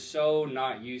because we're so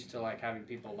not used to like having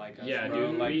people like us. Yeah,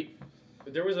 bro. dude. Like,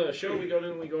 There was a show we go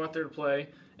to and we go out there to play,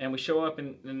 and we show up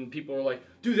and people are like,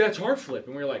 dude, that's Hardflip.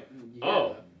 And we were like,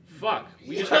 oh, fuck.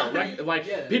 We just got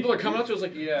people are coming up to us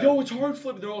like, yo, it's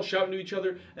Hardflip. And they're all shouting to each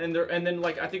other. And then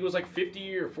like, I think it was like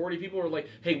 50 or 40 people were like,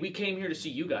 hey, we came here to see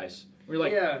you guys. We were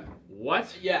like,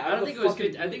 what? Yeah, I don't think it was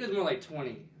 50. I think it was more like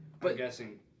 20, I'm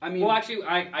guessing. I mean, well, actually,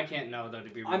 I can't know though. To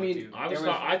be real with you.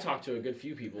 I talked to a good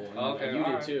few people. And you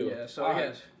did too. Yeah, so I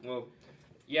guess. Well,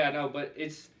 yeah, no, but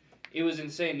it was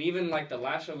insane. Even like the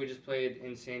last show we just played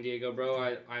in San Diego,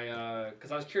 bro.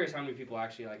 Because I was curious how many people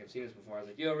actually like have seen us before. I was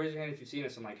like, yo, raise your hand if you've seen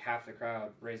us, and like half the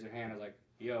crowd raised their hand. I was like,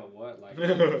 yo, what? Like,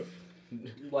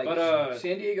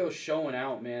 San Diego's showing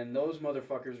out, man. Those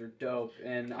motherfuckers are dope,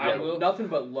 and I will nothing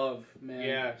but love, man.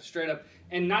 Yeah, straight up.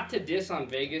 And not to diss on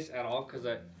Vegas at all, because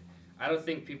I don't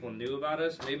think people knew about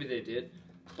us. Maybe they did,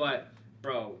 but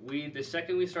bro, the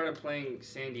second we started playing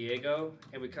San Diego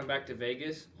and we come back to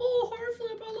Vegas, oh,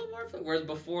 Hardflip, I love Hardflip. Whereas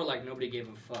before, like nobody gave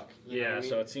a fuck. You know what I mean?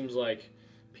 So it seems like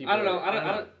people. I don't know. I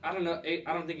don't know.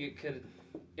 I don't think it could.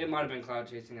 It might have been cloud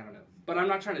chasing. I don't know. But I'm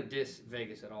not trying to diss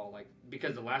Vegas at all. Like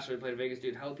because the last show we played in Vegas,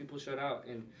 dude, hella people showed out,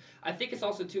 and I think it's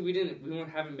also too we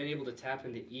haven't been able to tap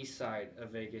into east side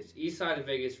of Vegas. East side of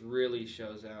Vegas really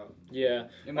shows out. Yeah,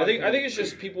 I think it's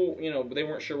just people, they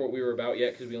weren't sure what we were about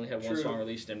yet because we only had one song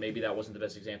released, and maybe that wasn't the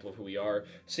best example of who we are.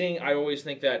 I always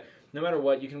think that no matter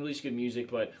what, you can release good music,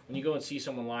 but when you go and see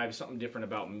someone live, it's something different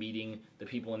about meeting the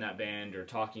people in that band or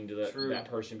talking to that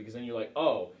person, because then you're like,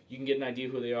 oh, you can get an idea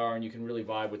who they are, and you can really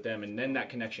vibe with them, and then that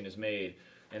connection is made.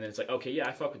 And then it's like, okay, yeah,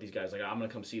 I fuck with these guys. Like, I'm going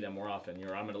to come see them more often,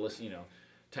 or I'm going to listen,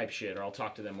 type shit, or I'll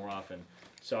talk to them more often.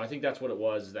 So I think that's what it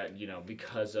was, that,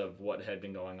 because of what had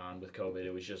been going on with COVID,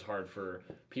 it was just hard for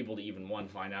people to even, one,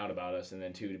 find out about us, and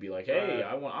then two, to be like, hey,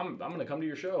 I'm going to come to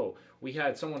your show. We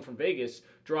had someone from Vegas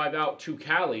drive out to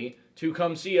Cali to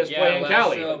come see us play in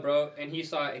Cali. Show, bro. And he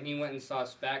went and saw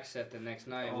Spac set the next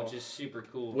night, which is super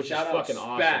cool. Which is fucking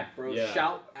awesome. Spac, bro. Yeah.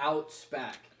 Shout out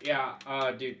Spac. Yeah,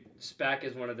 dude, Spac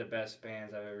is one of the best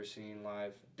bands I've ever seen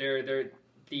live. They're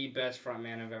the best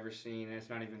frontman I've ever seen, and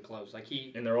it's not even close. Like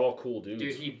and they're all cool dudes.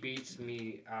 Dude, he beats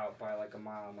me out by like a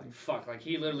mile. I'm like, fuck. Like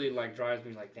he literally like drives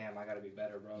me like, damn, I gotta be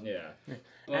better, bro. Yeah.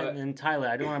 But, and Tyler,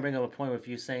 I do want to bring up a point with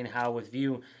you saying how with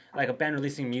you, like a band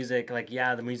releasing music, like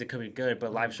the music could be good,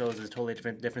 but live shows is a totally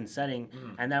different setting.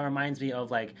 And that reminds me of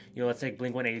like, let's take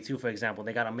Blink-182 for example.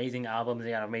 They got amazing albums,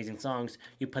 they got amazing songs.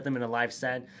 You put them in a live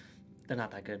set, they're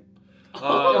not that good.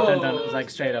 Like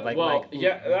straight up,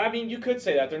 yeah. I mean, you could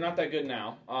say that they're not that good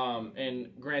now. And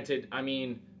granted, I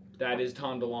mean, that is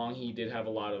Tom DeLonge. He did have a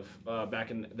lot of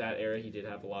back in that era. He did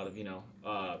have a lot of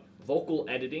vocal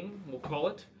editing, we'll call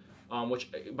it. Which,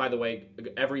 by the way,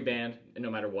 every band, no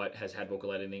matter what, has had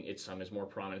vocal editing. Some is more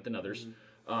prominent than others.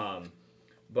 A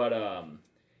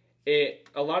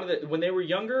lot of when they were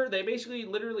younger, they basically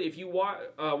literally, if you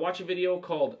watch a video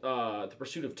called "The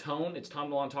Pursuit of Tone," it's Tom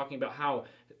DeLonge talking about how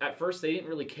at first they didn't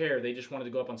really care. They just wanted to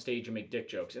go up on stage and make dick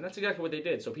jokes, and that's exactly what they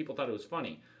did. So people thought it was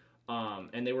funny,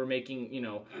 and they were making,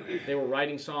 they were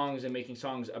writing songs and making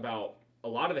songs about. A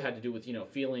lot of it had to do with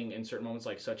feeling in certain moments,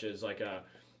 such as a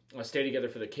 "Stay Together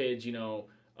for the Kids,"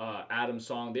 Adam's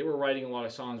song. They were writing a lot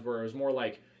of songs where it was more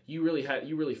like you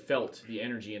really felt the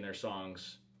energy in their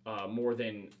songs more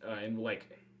than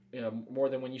more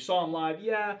than when you saw them live.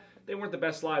 Yeah, they weren't the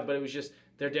best live, but it was just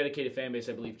their dedicated fan base,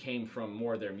 I believe, came from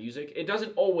more of their music. It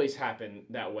doesn't always happen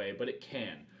that way, but it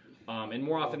can. And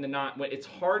more often than not, it's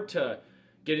hard to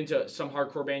get into some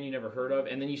hardcore band you never heard of,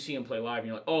 and then you see them play live, and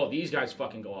you're like, oh, these guys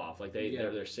fucking go off. Like,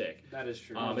 they're sick. That is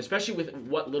true. Especially with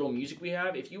what little music we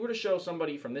have. If you were to show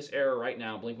somebody from this era right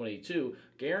now, Blink-182,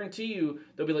 guarantee you,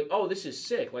 they'll be like, oh, this is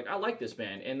sick. Like, I like this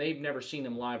band. And they've never seen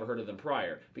them live or heard of them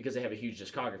prior, because they have a huge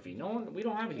discography. We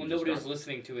don't have a huge nobody's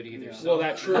listening to it either. Yeah. So. Well,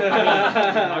 that's true.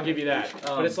 I'll give you that.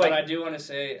 But it's like... But I do want to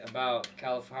say about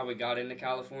how we got into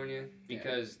California,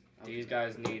 because these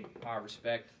guys need our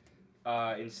respect.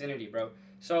 Insanity, bro.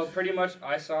 So pretty much,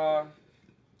 I saw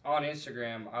on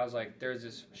Instagram, I was like, there's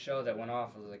this show that went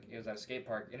off. It was at a skate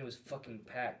park, and it was fucking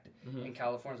packed in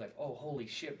California. I was like, oh, holy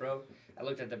shit, bro. I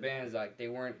looked at the bands, like, they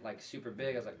weren't, like, super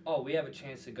big. I was like, oh, we have a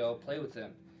chance to go play with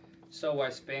them. So I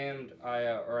didn't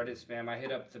spam, I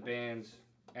hit up the bands,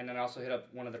 and then I also hit up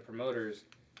one of the promoters,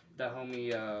 the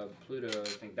homie Pluto, I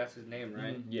think that's his name,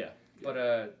 right? Yeah.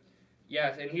 But,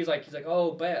 yeah, and he's like,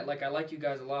 oh, bet, like, I like you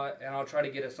guys a lot, and I'll try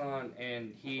to get us on,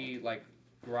 and he, like,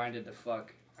 grinded the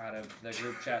fuck out of the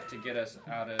group chat to get us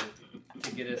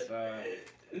to get us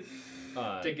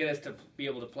to be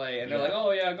able to play. And they're like,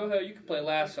 oh yeah, go ahead, you can play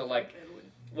last. So like,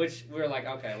 which we were like,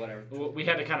 okay, whatever. We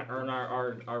had to kind of earn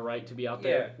our right to be out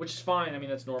there, which is fine. I mean,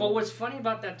 that's normal. But what's funny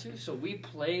about that too, so we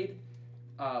played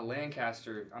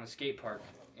Lancaster on a skate park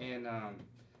and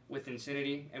with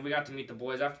Insanity, and we got to meet the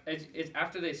boys.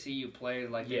 After they see you play,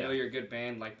 like they know you're a good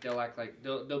band, like they'll act like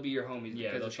they'll be your homies.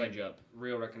 Yeah, because they'll it's train like you up.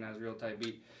 Real recognized, real tight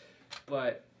beat.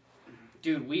 But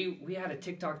dude, we had a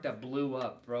TikTok that blew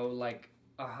up, bro. Like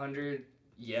 100,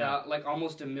 like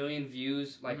almost 1 million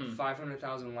views, like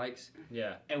 500,000 likes.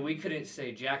 Yeah. And we couldn't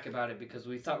say jack about it because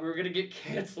we thought we were gonna get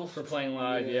canceled for playing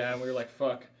live. Yeah, and we were like,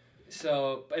 fuck.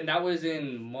 So, and that was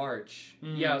in March.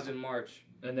 Yeah, it was in March.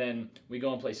 And then we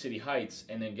go and play City Heights,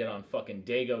 and then get on fucking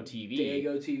Dago TV.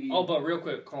 Dago TV. Oh, but real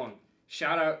quick, Colin,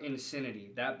 shout out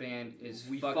Insanity. That band is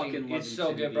fucking love it's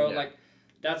so good, bro. Yeah. Like,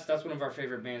 that's one of our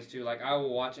favorite bands too. Like, I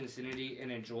will watch Insanity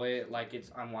and enjoy it like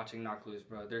I'm watching Knock Loose,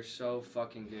 bro. They're so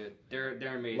fucking good.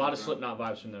 They're amazing. A lot of Slipknot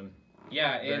vibes from them.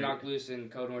 Yeah, and Knock Loose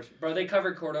and Code Orange, bro. They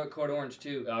covered Code Orange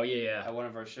too. Oh yeah. At one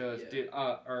of our shows, dude.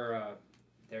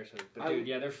 Their shows, but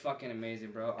dude, they're fucking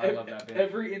amazing, bro. I love that band.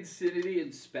 Every Insanity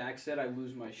and SPAC set, I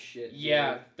lose my shit.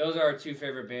 Yeah, those are our two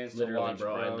favorite bands to watch,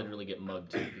 bro. I literally get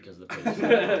mugged too because of the place.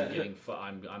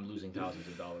 I'm losing thousands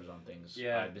of dollars on things.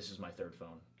 Yeah, this is my third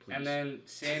phone. Please. And then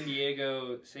San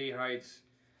Diego, City Heights,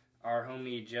 our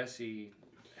homie Jesse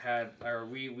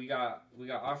we got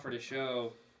offered a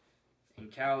show in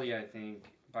Cali, I think,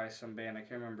 by some band. I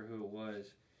can't remember who it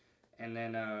was. And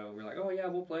then we're like, oh yeah,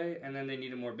 we'll play. And then they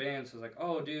needed more bands, so I was like,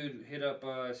 oh dude, hit up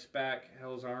SPAC,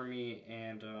 Hell's Army,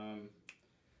 and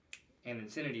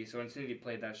Insanity. So Insanity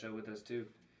played that show with us too.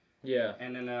 Yeah.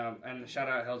 And then and shout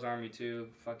out Hell's Army too,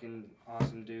 fucking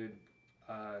awesome dudes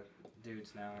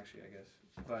now actually, I guess.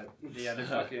 But yeah,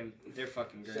 they're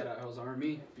fucking great. Shout out Hell's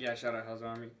Army. Yeah, shout out Hell's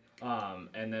Army.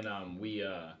 And then we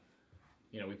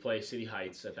play City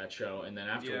Heights at that show, and then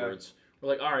afterwards we're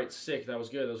like, all right, sick, that was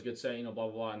good set, blah blah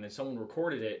blah. And then someone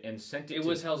recorded it and sent it. It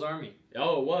was Hell's Army.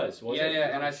 Oh, it was. It?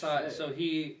 Yeah, and I saw it. So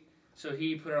he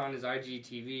put it on his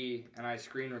IGTV, and I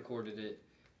screen recorded it,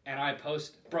 and I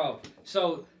bro.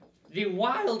 So the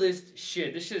wildest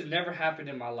shit. This shit has never happened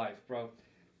in my life, bro.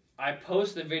 I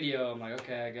post the video. I'm like,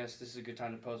 okay, I guess this is a good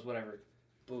time to post. Whatever.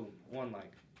 Boom. 1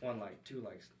 like, 2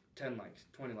 likes, 10 likes,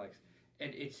 20 likes.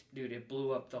 And it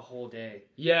blew up the whole day.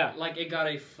 Yeah. Like, it got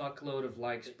a fuckload of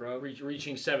likes, bro.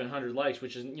 Reaching 700 likes,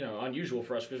 which is, unusual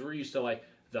for us because we're used to, like,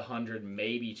 the 100,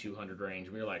 maybe 200 range.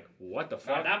 We were like, what the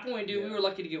fuck? At that point, dude, we were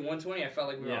lucky to get 120. I felt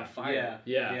like we were on fire.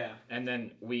 Yeah. And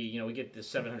then we get the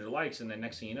 700 likes, and then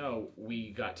next thing you know,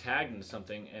 we got tagged into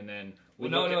something, and then... Do you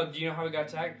know how we got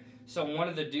tagged? So one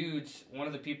of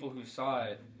the people who saw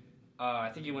it, I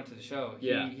think he went to the show.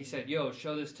 He said, "Yo,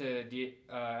 show this to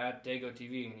at Dago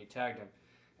TV," and he tagged him,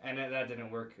 and that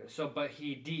didn't work. So, but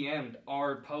he DM'd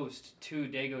our post to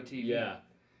Dago TV. Yeah.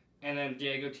 And then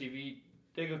Dago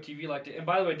TV liked it. And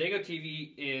by the way, Dago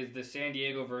TV is the San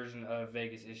Diego version of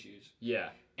Vegas Issues. Yeah.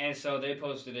 And so they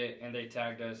posted it and they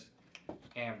tagged us.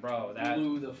 And bro, that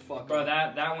blew the fuck bro,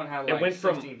 up. That one had like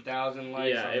 16,000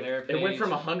 likes on their page. It went from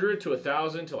 100 to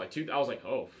 1,000 to like 2,000. I was like,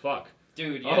 oh fuck.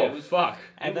 Dude, yeah, Oh, it was fuck.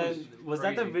 And It then was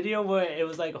that the crazy. video where it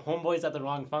was like homeboys at the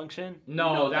wrong function?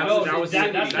 No, that no, was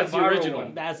that's that's the the viral original.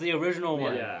 one. That's the original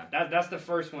one. Yeah. That's the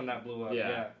first one that blew up. Yeah.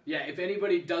 Yeah. Yeah, if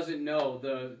anybody doesn't know,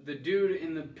 the dude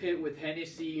in the pit with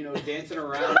Hennessy, you know, dancing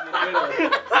around in the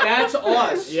middle, that's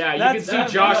us. Yeah, you That's can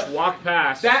see Josh walk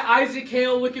past. That Isaac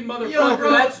Hale looking motherfucker, Yo,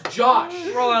 bro. that's Josh.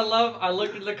 Bro, I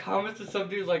looked at the comments and some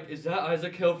dude's like, "Is that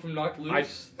Isaac Hill from Knocked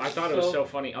Loose?" I thought it was so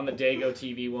funny on the Dago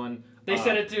TV one. They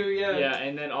said it too, yeah. Yeah,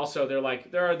 and then also there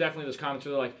are definitely those comments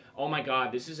where they're like, "Oh my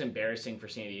God, this is embarrassing for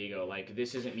San Diego. Like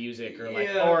this isn't music," or like,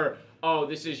 Yeah. or "Oh,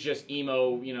 this is just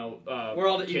emo." You know, Where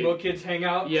all the kid." emo kids hang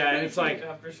out. Yeah, and it's like,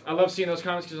 after school. I love seeing those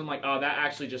comments because I'm like, oh, that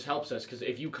actually just helps us because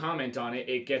if you comment on it,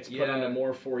 it gets put Yeah. onto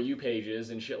more For You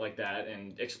pages and shit like that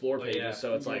and explore Oh, pages. yeah.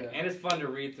 So it's like, And it's fun to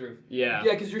read through. yeah.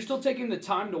 Yeah, because you're still taking the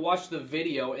time to watch the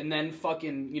video and then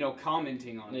fucking, you know,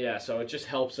 commenting on it. Yeah, so it just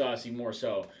helps us even more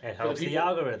so. It For helps the people-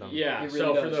 algorithm. Yeah, It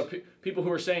so really for does. the people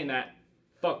who are saying that,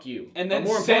 fuck you. And then but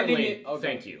more sending importantly, it- okay.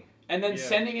 thank you. And then Yeah.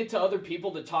 sending it to other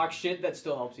people to talk shit, that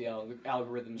still helps the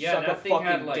algorithm. Yeah, Suck that a thing fucking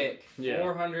had, like, dick. Yeah.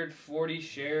 440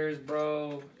 shares,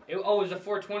 bro. It was a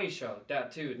 420 show.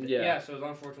 That too. Yeah. So it was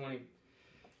on 420.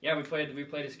 Yeah, we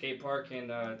played a skate park and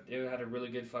it had a really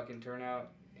good fucking turnout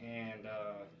and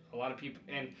a lot of people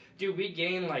and dude, we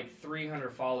gained like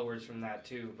 300 followers from that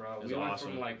too, bro. That's We went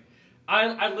awesome. from like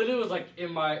I literally was like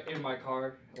in my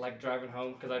car like driving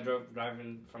home because I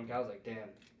driving from Cal. I was like, damn,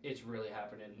 it's really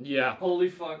happening. Yeah. Holy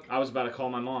fuck. I was about to call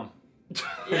my mom.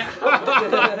 Yeah.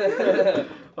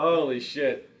 Holy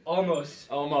shit. Almost.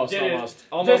 Almost.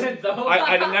 Didn't though.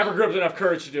 I never grew up with enough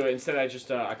courage to do it. Instead, I just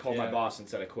I called my Yeah. boss and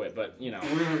said I quit. But you know,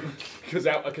 because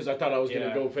I thought I was gonna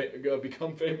Yeah. go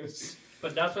become famous.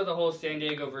 But that's where the whole San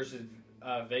Diego versus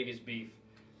Vegas beef.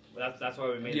 That's why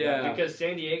we made it Yeah. up. Because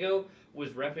San Diego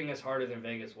was repping us harder than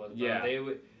Vegas was. Bro.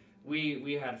 Yeah.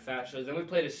 We had fat shows. Then we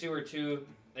played a sewer too,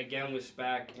 again with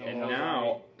SPAC. And Hell's now,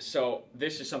 Army. so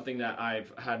this is something that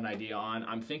I've had an idea on.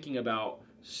 I'm thinking about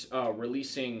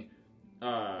releasing.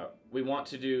 We want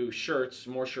to do shirts,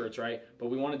 more shirts, right? But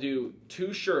we want to do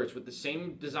 2 shirts with the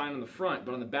same design on the front,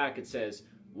 but on the back it says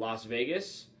Las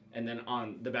Vegas, and then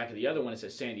on the back of the other one it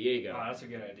says San Diego. Oh, that's a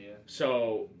good idea.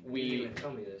 So You we. didn't even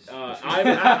tell me this.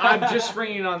 I'm just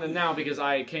springing it on them now because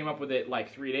I came up with it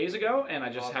like 3 days ago and I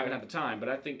just Okay. haven't had the time. But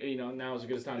I think, you know, now is as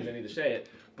good a time as any to say it.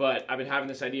 But I've been having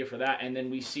this idea for that, and then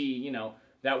we see, you know,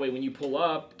 that way when you pull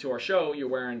up to our show, you're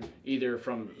wearing either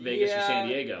from Vegas or San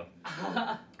Diego.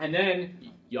 And then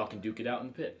y'all can duke it out in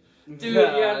the pit. Dude,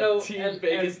 yeah, no. Team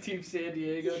Vegas, Team San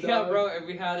Diego. Yeah, dog. bro. And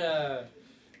we had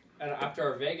and after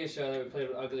our Vegas show, that we played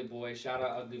with Ugly Boy. Shout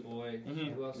out Ugly Boy.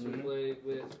 Mhm. Who else did we Mhm. play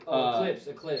with? Oh,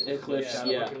 Eclipse. Eclipse, Shout out,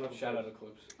 yeah. fucking love Shout out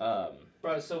Eclipse. to Clips.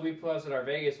 Bro, so we posted our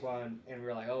Vegas one, and we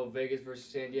were like, oh, Vegas versus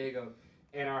San Diego.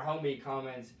 And our homie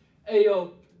comments, hey,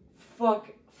 yo, fuck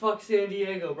San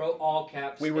Diego, bro, all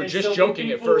caps. We were And just so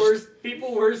joking at people first.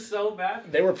 People were so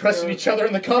bad. They were pressing each other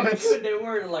in the comments. They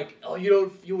were like, oh,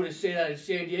 you wouldn't say that in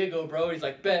San Diego, bro. He's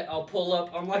like, bet, I'll pull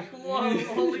up. I'm like, whoa,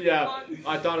 holy Yeah. fuck.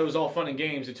 I thought it was all fun and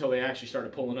games until they actually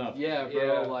started pulling up. Yeah, bro.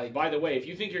 Yeah. Like, By the way, if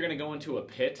you think you're going to go into a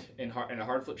pit in a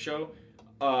Hardflip show,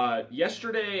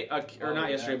 yesterday, or not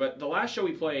yesterday, but the last show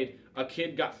we played, a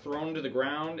kid got thrown to the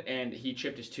ground and he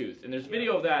chipped his tooth. And there's a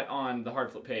video of that on the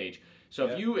Hardflip page. So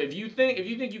if you think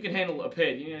you can handle a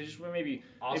pit, you know, just maybe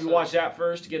watch that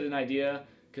first to get an idea,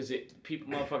 because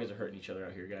motherfuckers are hurting each other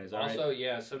out here, guys. All right? Also,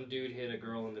 yeah, some dude hit a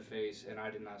girl in the face, and I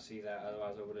did not see that.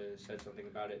 Otherwise, I would have said something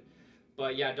about it.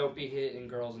 But yeah, don't be hitting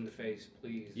girls in the face,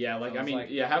 please. Yeah, like So I it's mean,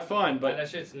 yeah, have fun, but that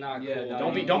shit's not yeah, cool. no,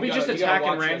 Don't be- you don't be gotta- just you gotta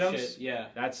attacking watch that randoms. shit, Yeah.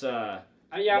 that's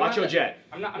Yeah, watch your jet.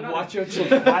 I'm not. Watch your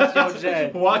jet. Watch your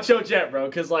jet. Watch your jet, bro.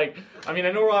 Because, like, I mean,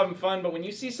 I know we're having fun, but when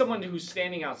you see someone who's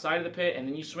standing outside of the pit and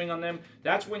then you swing on them,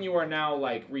 that's when you are now,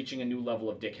 like, reaching a new level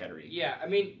of dickheadery. Yeah, I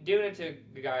mean, doing it to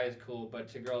a guy is cool, but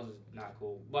to girls is not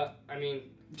cool. But I mean,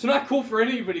 It's not cool for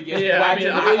anybody to get Yeah, I whacked mean,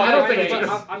 in the I don't face. think but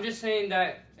it's- I'm just saying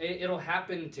that it'll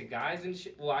happen to guys and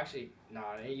shit. Well, actually, nah.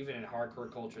 Even in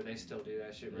hardcore culture, they still do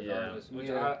that shit regardless, which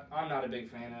Yeah. I'm not a big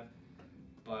fan of.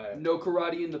 But No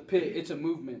karate in the pit. It's a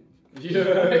movement.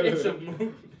 it's a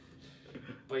move.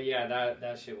 But yeah,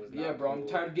 that shit was. Not Yeah, bro. I'm cool.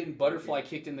 tired of getting butterfly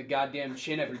kicked in the goddamn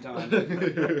chin every time.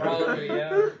 Probably,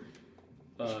 yeah.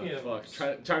 Yeah. Fuck.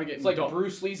 Trying to get It's like don-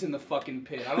 Bruce Lee's in the fucking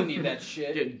pit. I don't need that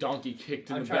shit. getting donkey kicked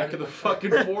in I'm the trying back to- of the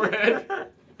fucking forehead.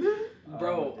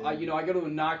 Bro, Oh, I go to a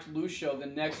knocked loose show. The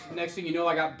next thing you know,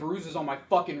 I got bruises on my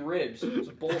fucking ribs. It's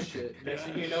bullshit. Next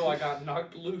thing you know, I got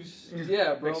knocked loose.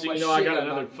 Yeah, bro. Next thing my you know, I shit got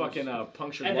another knocked fucking loose.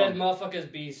 punctured And lung. then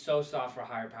motherfuckers be so soft for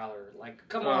higher power. Like,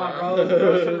 come on, bro.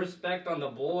 Throw some respect on the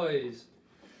boys.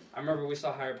 I remember we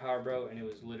saw Higher Power, bro, and it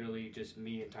was literally just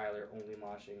me and Tyler only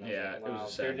moshing. I was Yeah, like, it wow, was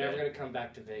a sad they're never day. gonna come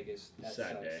back to Vegas. That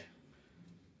Sad sucks. day.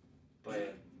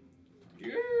 But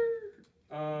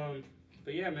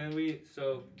but yeah, man, we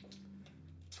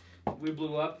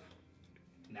blew up.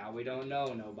 Now we don't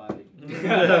know nobody.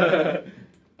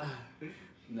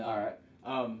 No. All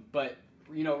right. But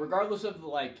you know, regardless of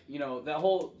like, you know, that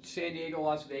whole San Diego,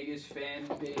 Las Vegas fan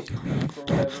base beef or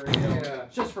whatever, you know, Yeah.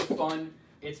 it's just for fun.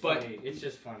 It's But- funny. It's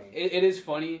just funny. It is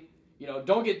funny. You know,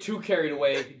 don't get too carried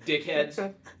away,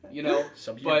 dickheads. You know,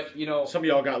 Some of but you know, some of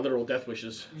y'all got literal death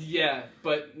wishes. yeah.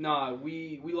 But nah,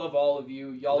 we love all of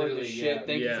you. Y'all are the Literally, shit. yeah.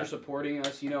 Thank you Yeah. for supporting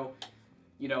us. You know,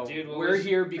 Dude, what we're was-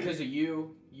 here because of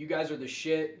you. You guys are the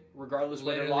shit, regardless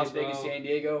whether Literally, Las Vegas, bro. San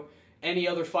Diego, any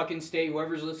other fucking state.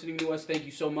 Whoever's listening to us, thank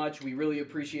you so much. We really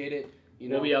appreciate it. You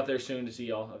know, We'll be out there soon to see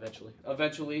y'all eventually.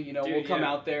 eventually, you know, Dude, we'll come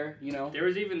yeah. out there. You know, There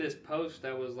was even this post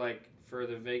that was like for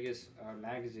the Vegas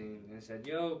magazine, and it said,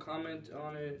 "Yo, comment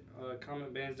on it.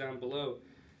 Comment bands down below."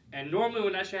 And normally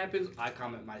when that shit happens, I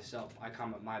comment myself. I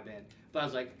comment my band. But I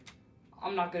was like,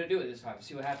 I'm not gonna do it this time.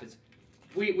 See what happens.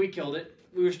 We killed it.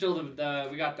 We were still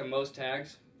we got the most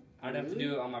tags. I'd have to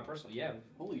do it on my personal. Yeah,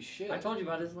 holy shit. I told you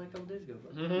about this like a couple days ago,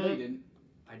 bro. No, you didn't.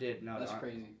 I did. No, That's on,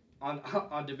 crazy.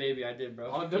 on the baby, I did,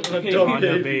 bro. On the On On the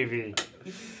the baby.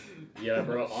 Yeah,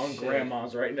 bro, on Shit.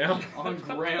 grandma's right now. on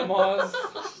grandma's.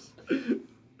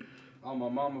 On my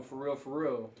mama, for real, for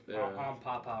real. On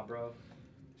Papa, bro.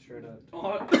 Straight up.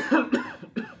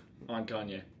 On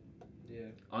Kanye. Yeah.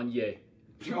 On Ye.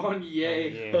 On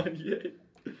yay. Yeah. On Ye.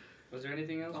 Was there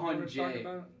anything else On you wanted to talk Jay.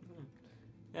 about?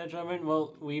 Yeah, gentlemen.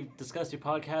 Well, we've discussed your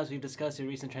podcast. We've discussed your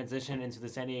recent transition into the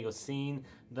San Diego scene.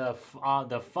 The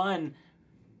fun.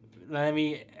 Let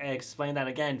me explain that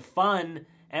again. Fun.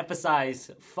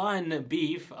 Emphasize fun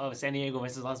beef of San Diego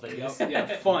versus Las Vegas. Yeah,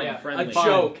 fun. Yeah, friendly. A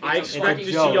joke. I It's a expect fucking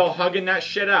to joke. see y'all hugging that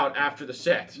shit out after the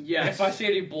set. Yes. If I see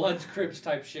any Bloods, Crips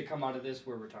type shit come out of this,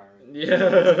 we're retiring.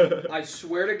 Yeah. I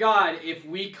swear to God, if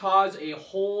we cause a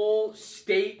whole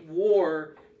state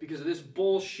war because of this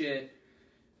bullshit,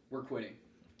 we're quitting.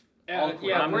 I'll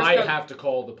quit. I worst might comes- have to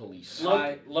call the police.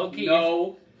 Loki.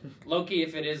 No. Loki,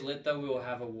 if it is lit though, we will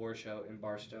have a war show in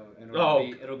Barstow, and Oh.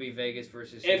 it'll be Vegas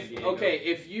versus San Diego.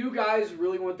 If you guys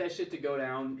really want that shit to go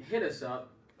down, hit us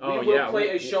up. Oh, We will yeah, play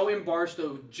we- a show in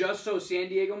Barstow just so San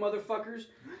Diego motherfuckers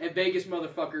and Vegas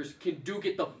motherfuckers can duke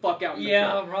it the fuck out in the Yeah,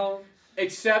 crowd. bro.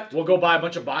 Except, We'll go buy a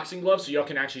bunch of boxing gloves so y'all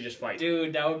can actually just fight.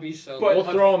 Dude, that would be so. But- We'll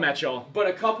throw them at y'all. but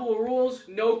a couple of rules: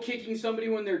 no kicking somebody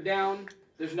when they're down.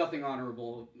 There's nothing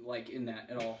honorable like in that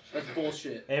at all. That's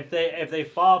bullshit. If they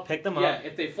fall, pick them Yeah, up.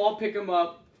 if they fall, pick them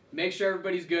up. Make sure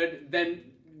everybody's good. Then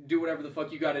do whatever the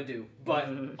fuck you gotta do. But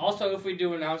Also, if we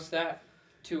do announce that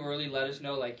too early, let us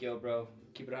know. Like, yo, bro,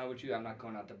 keep it on with you. I'm not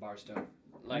going out to Barstow.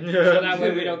 Like, so that way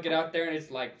we don't get out there and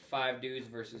it's like 5 dudes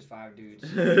versus 5 dudes.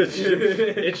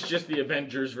 It's just the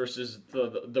Avengers versus the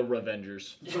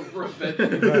Revengers. the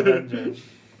revenge.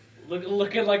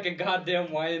 Looking like a goddamn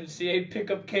YMCA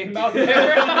pickup game out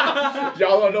there.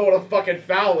 Y'all don't know what a fucking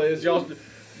foul is. Y'all,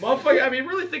 motherfucker. I mean,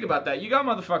 really think about that. You got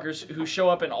motherfuckers who show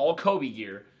up in all Kobe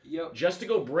gear Yo, just to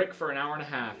go brick for an hour and a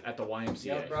half at the YMCA.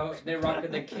 yo, bro, they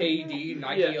rocking the KD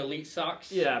Nike Yeah. Elite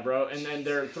socks. Yeah, bro. And then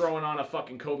they're throwing on a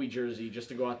fucking Kobe jersey just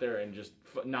to go out there and just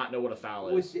not know what a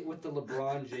foul is. With the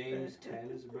LeBron James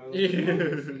 10s, bro.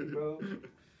 Yeah. Bro.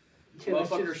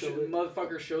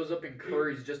 Motherfucker shows up in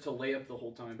Curry's just to lay up the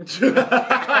whole time.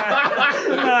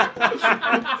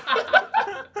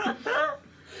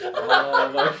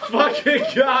 Oh my fucking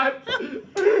god!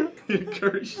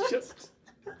 Curry's just.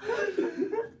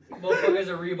 Motherfuckers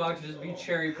at Reebok just be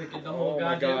cherry picking the whole Oh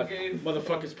my goddamn god. game.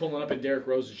 Motherfuckers pulling up in Derrick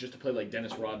Roses just to play like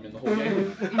Dennis Rodman the whole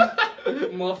game.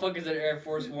 Motherfuckers at Air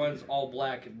Force Ones all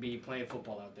black be playing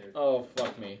football out there. Oh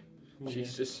fuck me.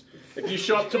 Jesus. If you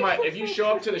show up to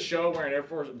the show wearing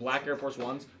black Air Force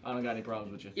Ones, I don't got any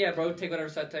problems with you. Yeah, bro, take whatever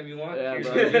side time you want. Yeah, Here's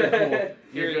bro. your- You're cool.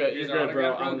 You're good. here's You're our good,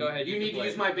 bro. autograph, Go ahead. You can need to play.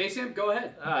 use my bass amp? Go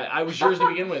ahead. I was yours to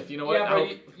begin with. You know what? Yeah, I bro,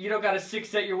 hope- you don't gotta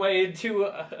 6-set your way into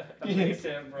a bass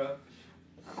amp, bro.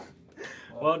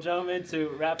 Well, gentlemen, to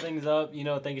wrap things up,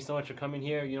 thank you so much for coming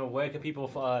here. Where can people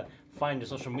find your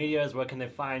social medias? Where can they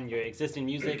find your existing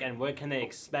music? And where can they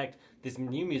expect this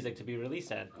new music to be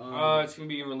released at? It's gonna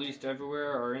be released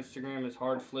everywhere. Our Instagram is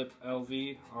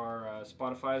HardflipLV. Our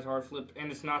Spotify is Hardflip,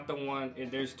 and it's not the one.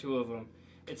 There's 2 of them.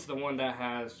 It's the one that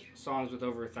has songs with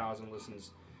over 1,000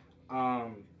 listens.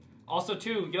 Also,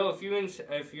 too, yo,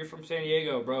 if you're from San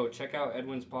Diego, bro, check out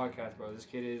Edwin's podcast, bro. This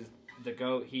kid is the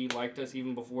GOAT. He liked us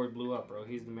even before he blew up, bro.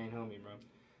 He's the main homie, bro.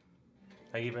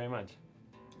 Thank you very much.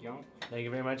 Thank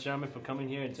you very much, gentlemen, for coming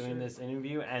here and doing this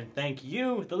interview. And thank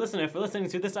you, the listener, for listening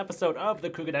to this episode of the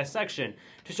Cougar Dissection.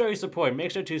 To show your support, make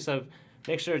sure to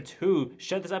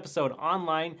share this episode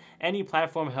online. Any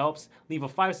platform helps. Leave a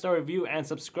 5-star review and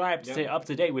subscribe to stay up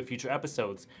to date with future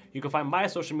episodes. You can find my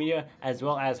social media as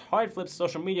well as Hardflips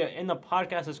social media in the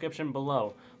podcast description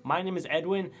below. My name is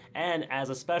Edwin, and as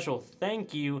a special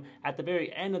thank you, at the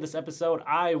very end of this episode,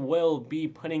 I will be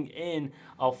putting in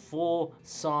a full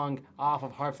song off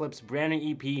of Hardflips' brand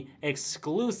new EP,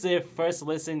 exclusive first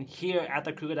listen here at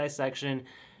the Cougar Dissection.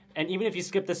 And even if you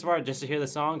skip this far just to hear the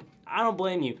song, I don't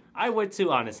blame you. I would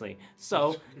too, honestly.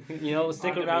 So,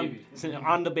 stick around.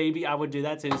 On the baby, I would do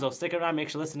that too. So stick around, make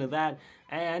sure to listen to that.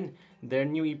 And their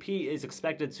new EP is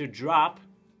expected to drop.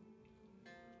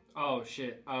 Oh,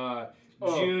 shit.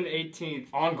 June 18th.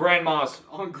 On Grandma's.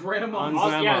 On Grandma's. On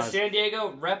Grandma's. Yeah, San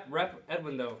Diego, rep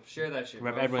Edwin, though. Share that shit,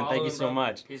 Rep bro. Edwin, Follow thank you him, so bro.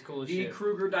 much. He's cool as The shit.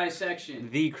 Kruger Dissection.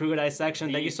 The Cougar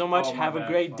Dissection. Thank you so much. Oh, my Have a bad.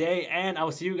 great Fuck. day, and I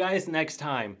will see you guys next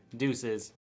time.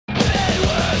 Deuces.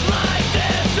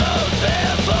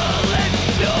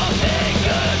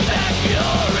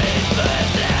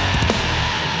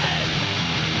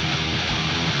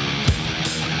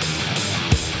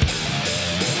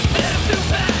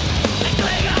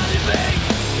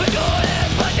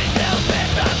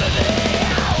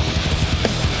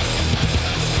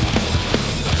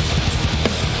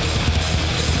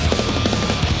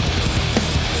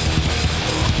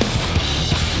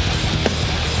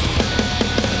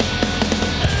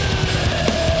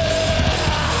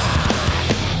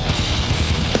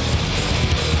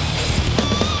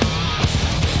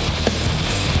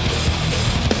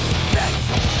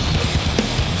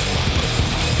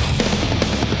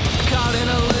 Caught in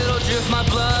a little drift, my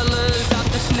blood lives up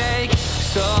the snake.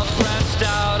 So pressed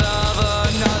out of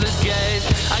another's gaze.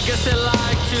 I guess they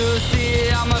like to see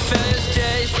how my failures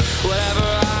taste. Whatever,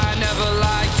 I never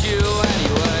liked you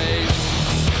anyways.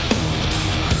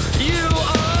 You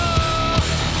are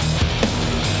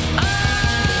a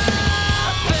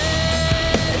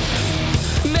face.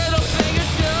 Middle finger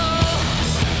to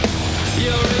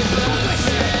your reaper's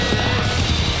face.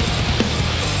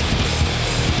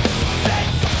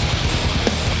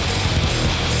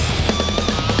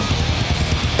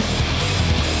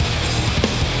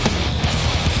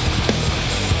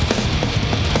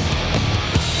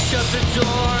 Shut the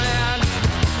door and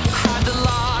hide the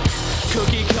lock.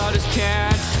 Cookie cutters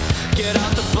can't get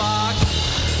out the box.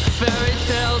 Fairy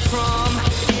tales from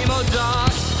emo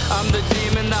docs. I'm the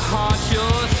demon that haunts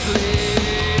your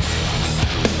sleep.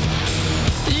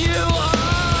 You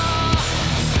are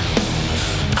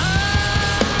a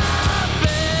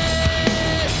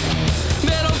face.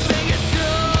 Middle finger to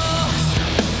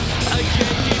a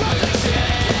gatekeeper's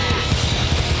cage.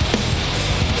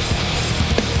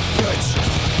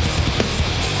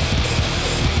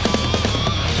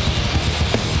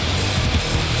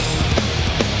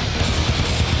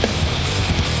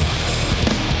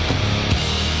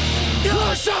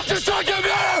 You're self-destructive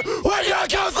here when you're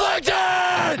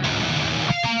conflicted!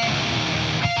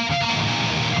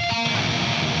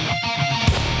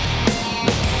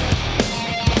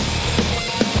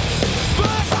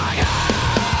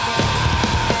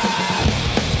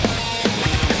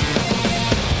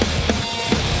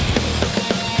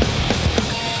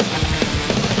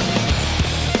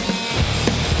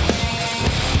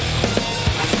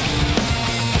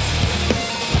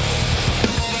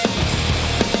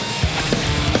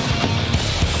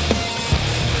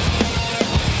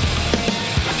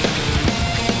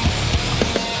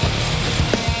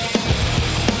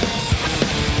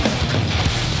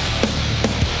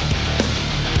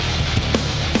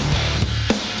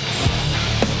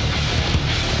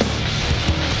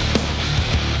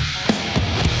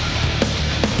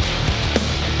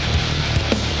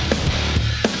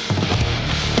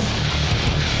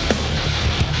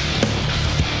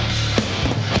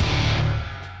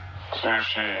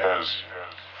 She has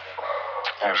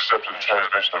intercepted the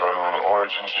transmission of unknown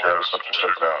origin. She has something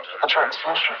checked out. A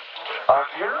transmission? Out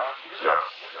here? Yeah.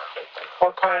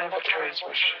 What kind of a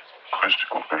transmission?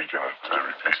 Mystical beacon that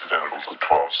repeats identically for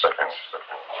 12 seconds.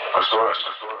 What's the rest?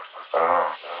 I don't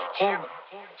know. Human.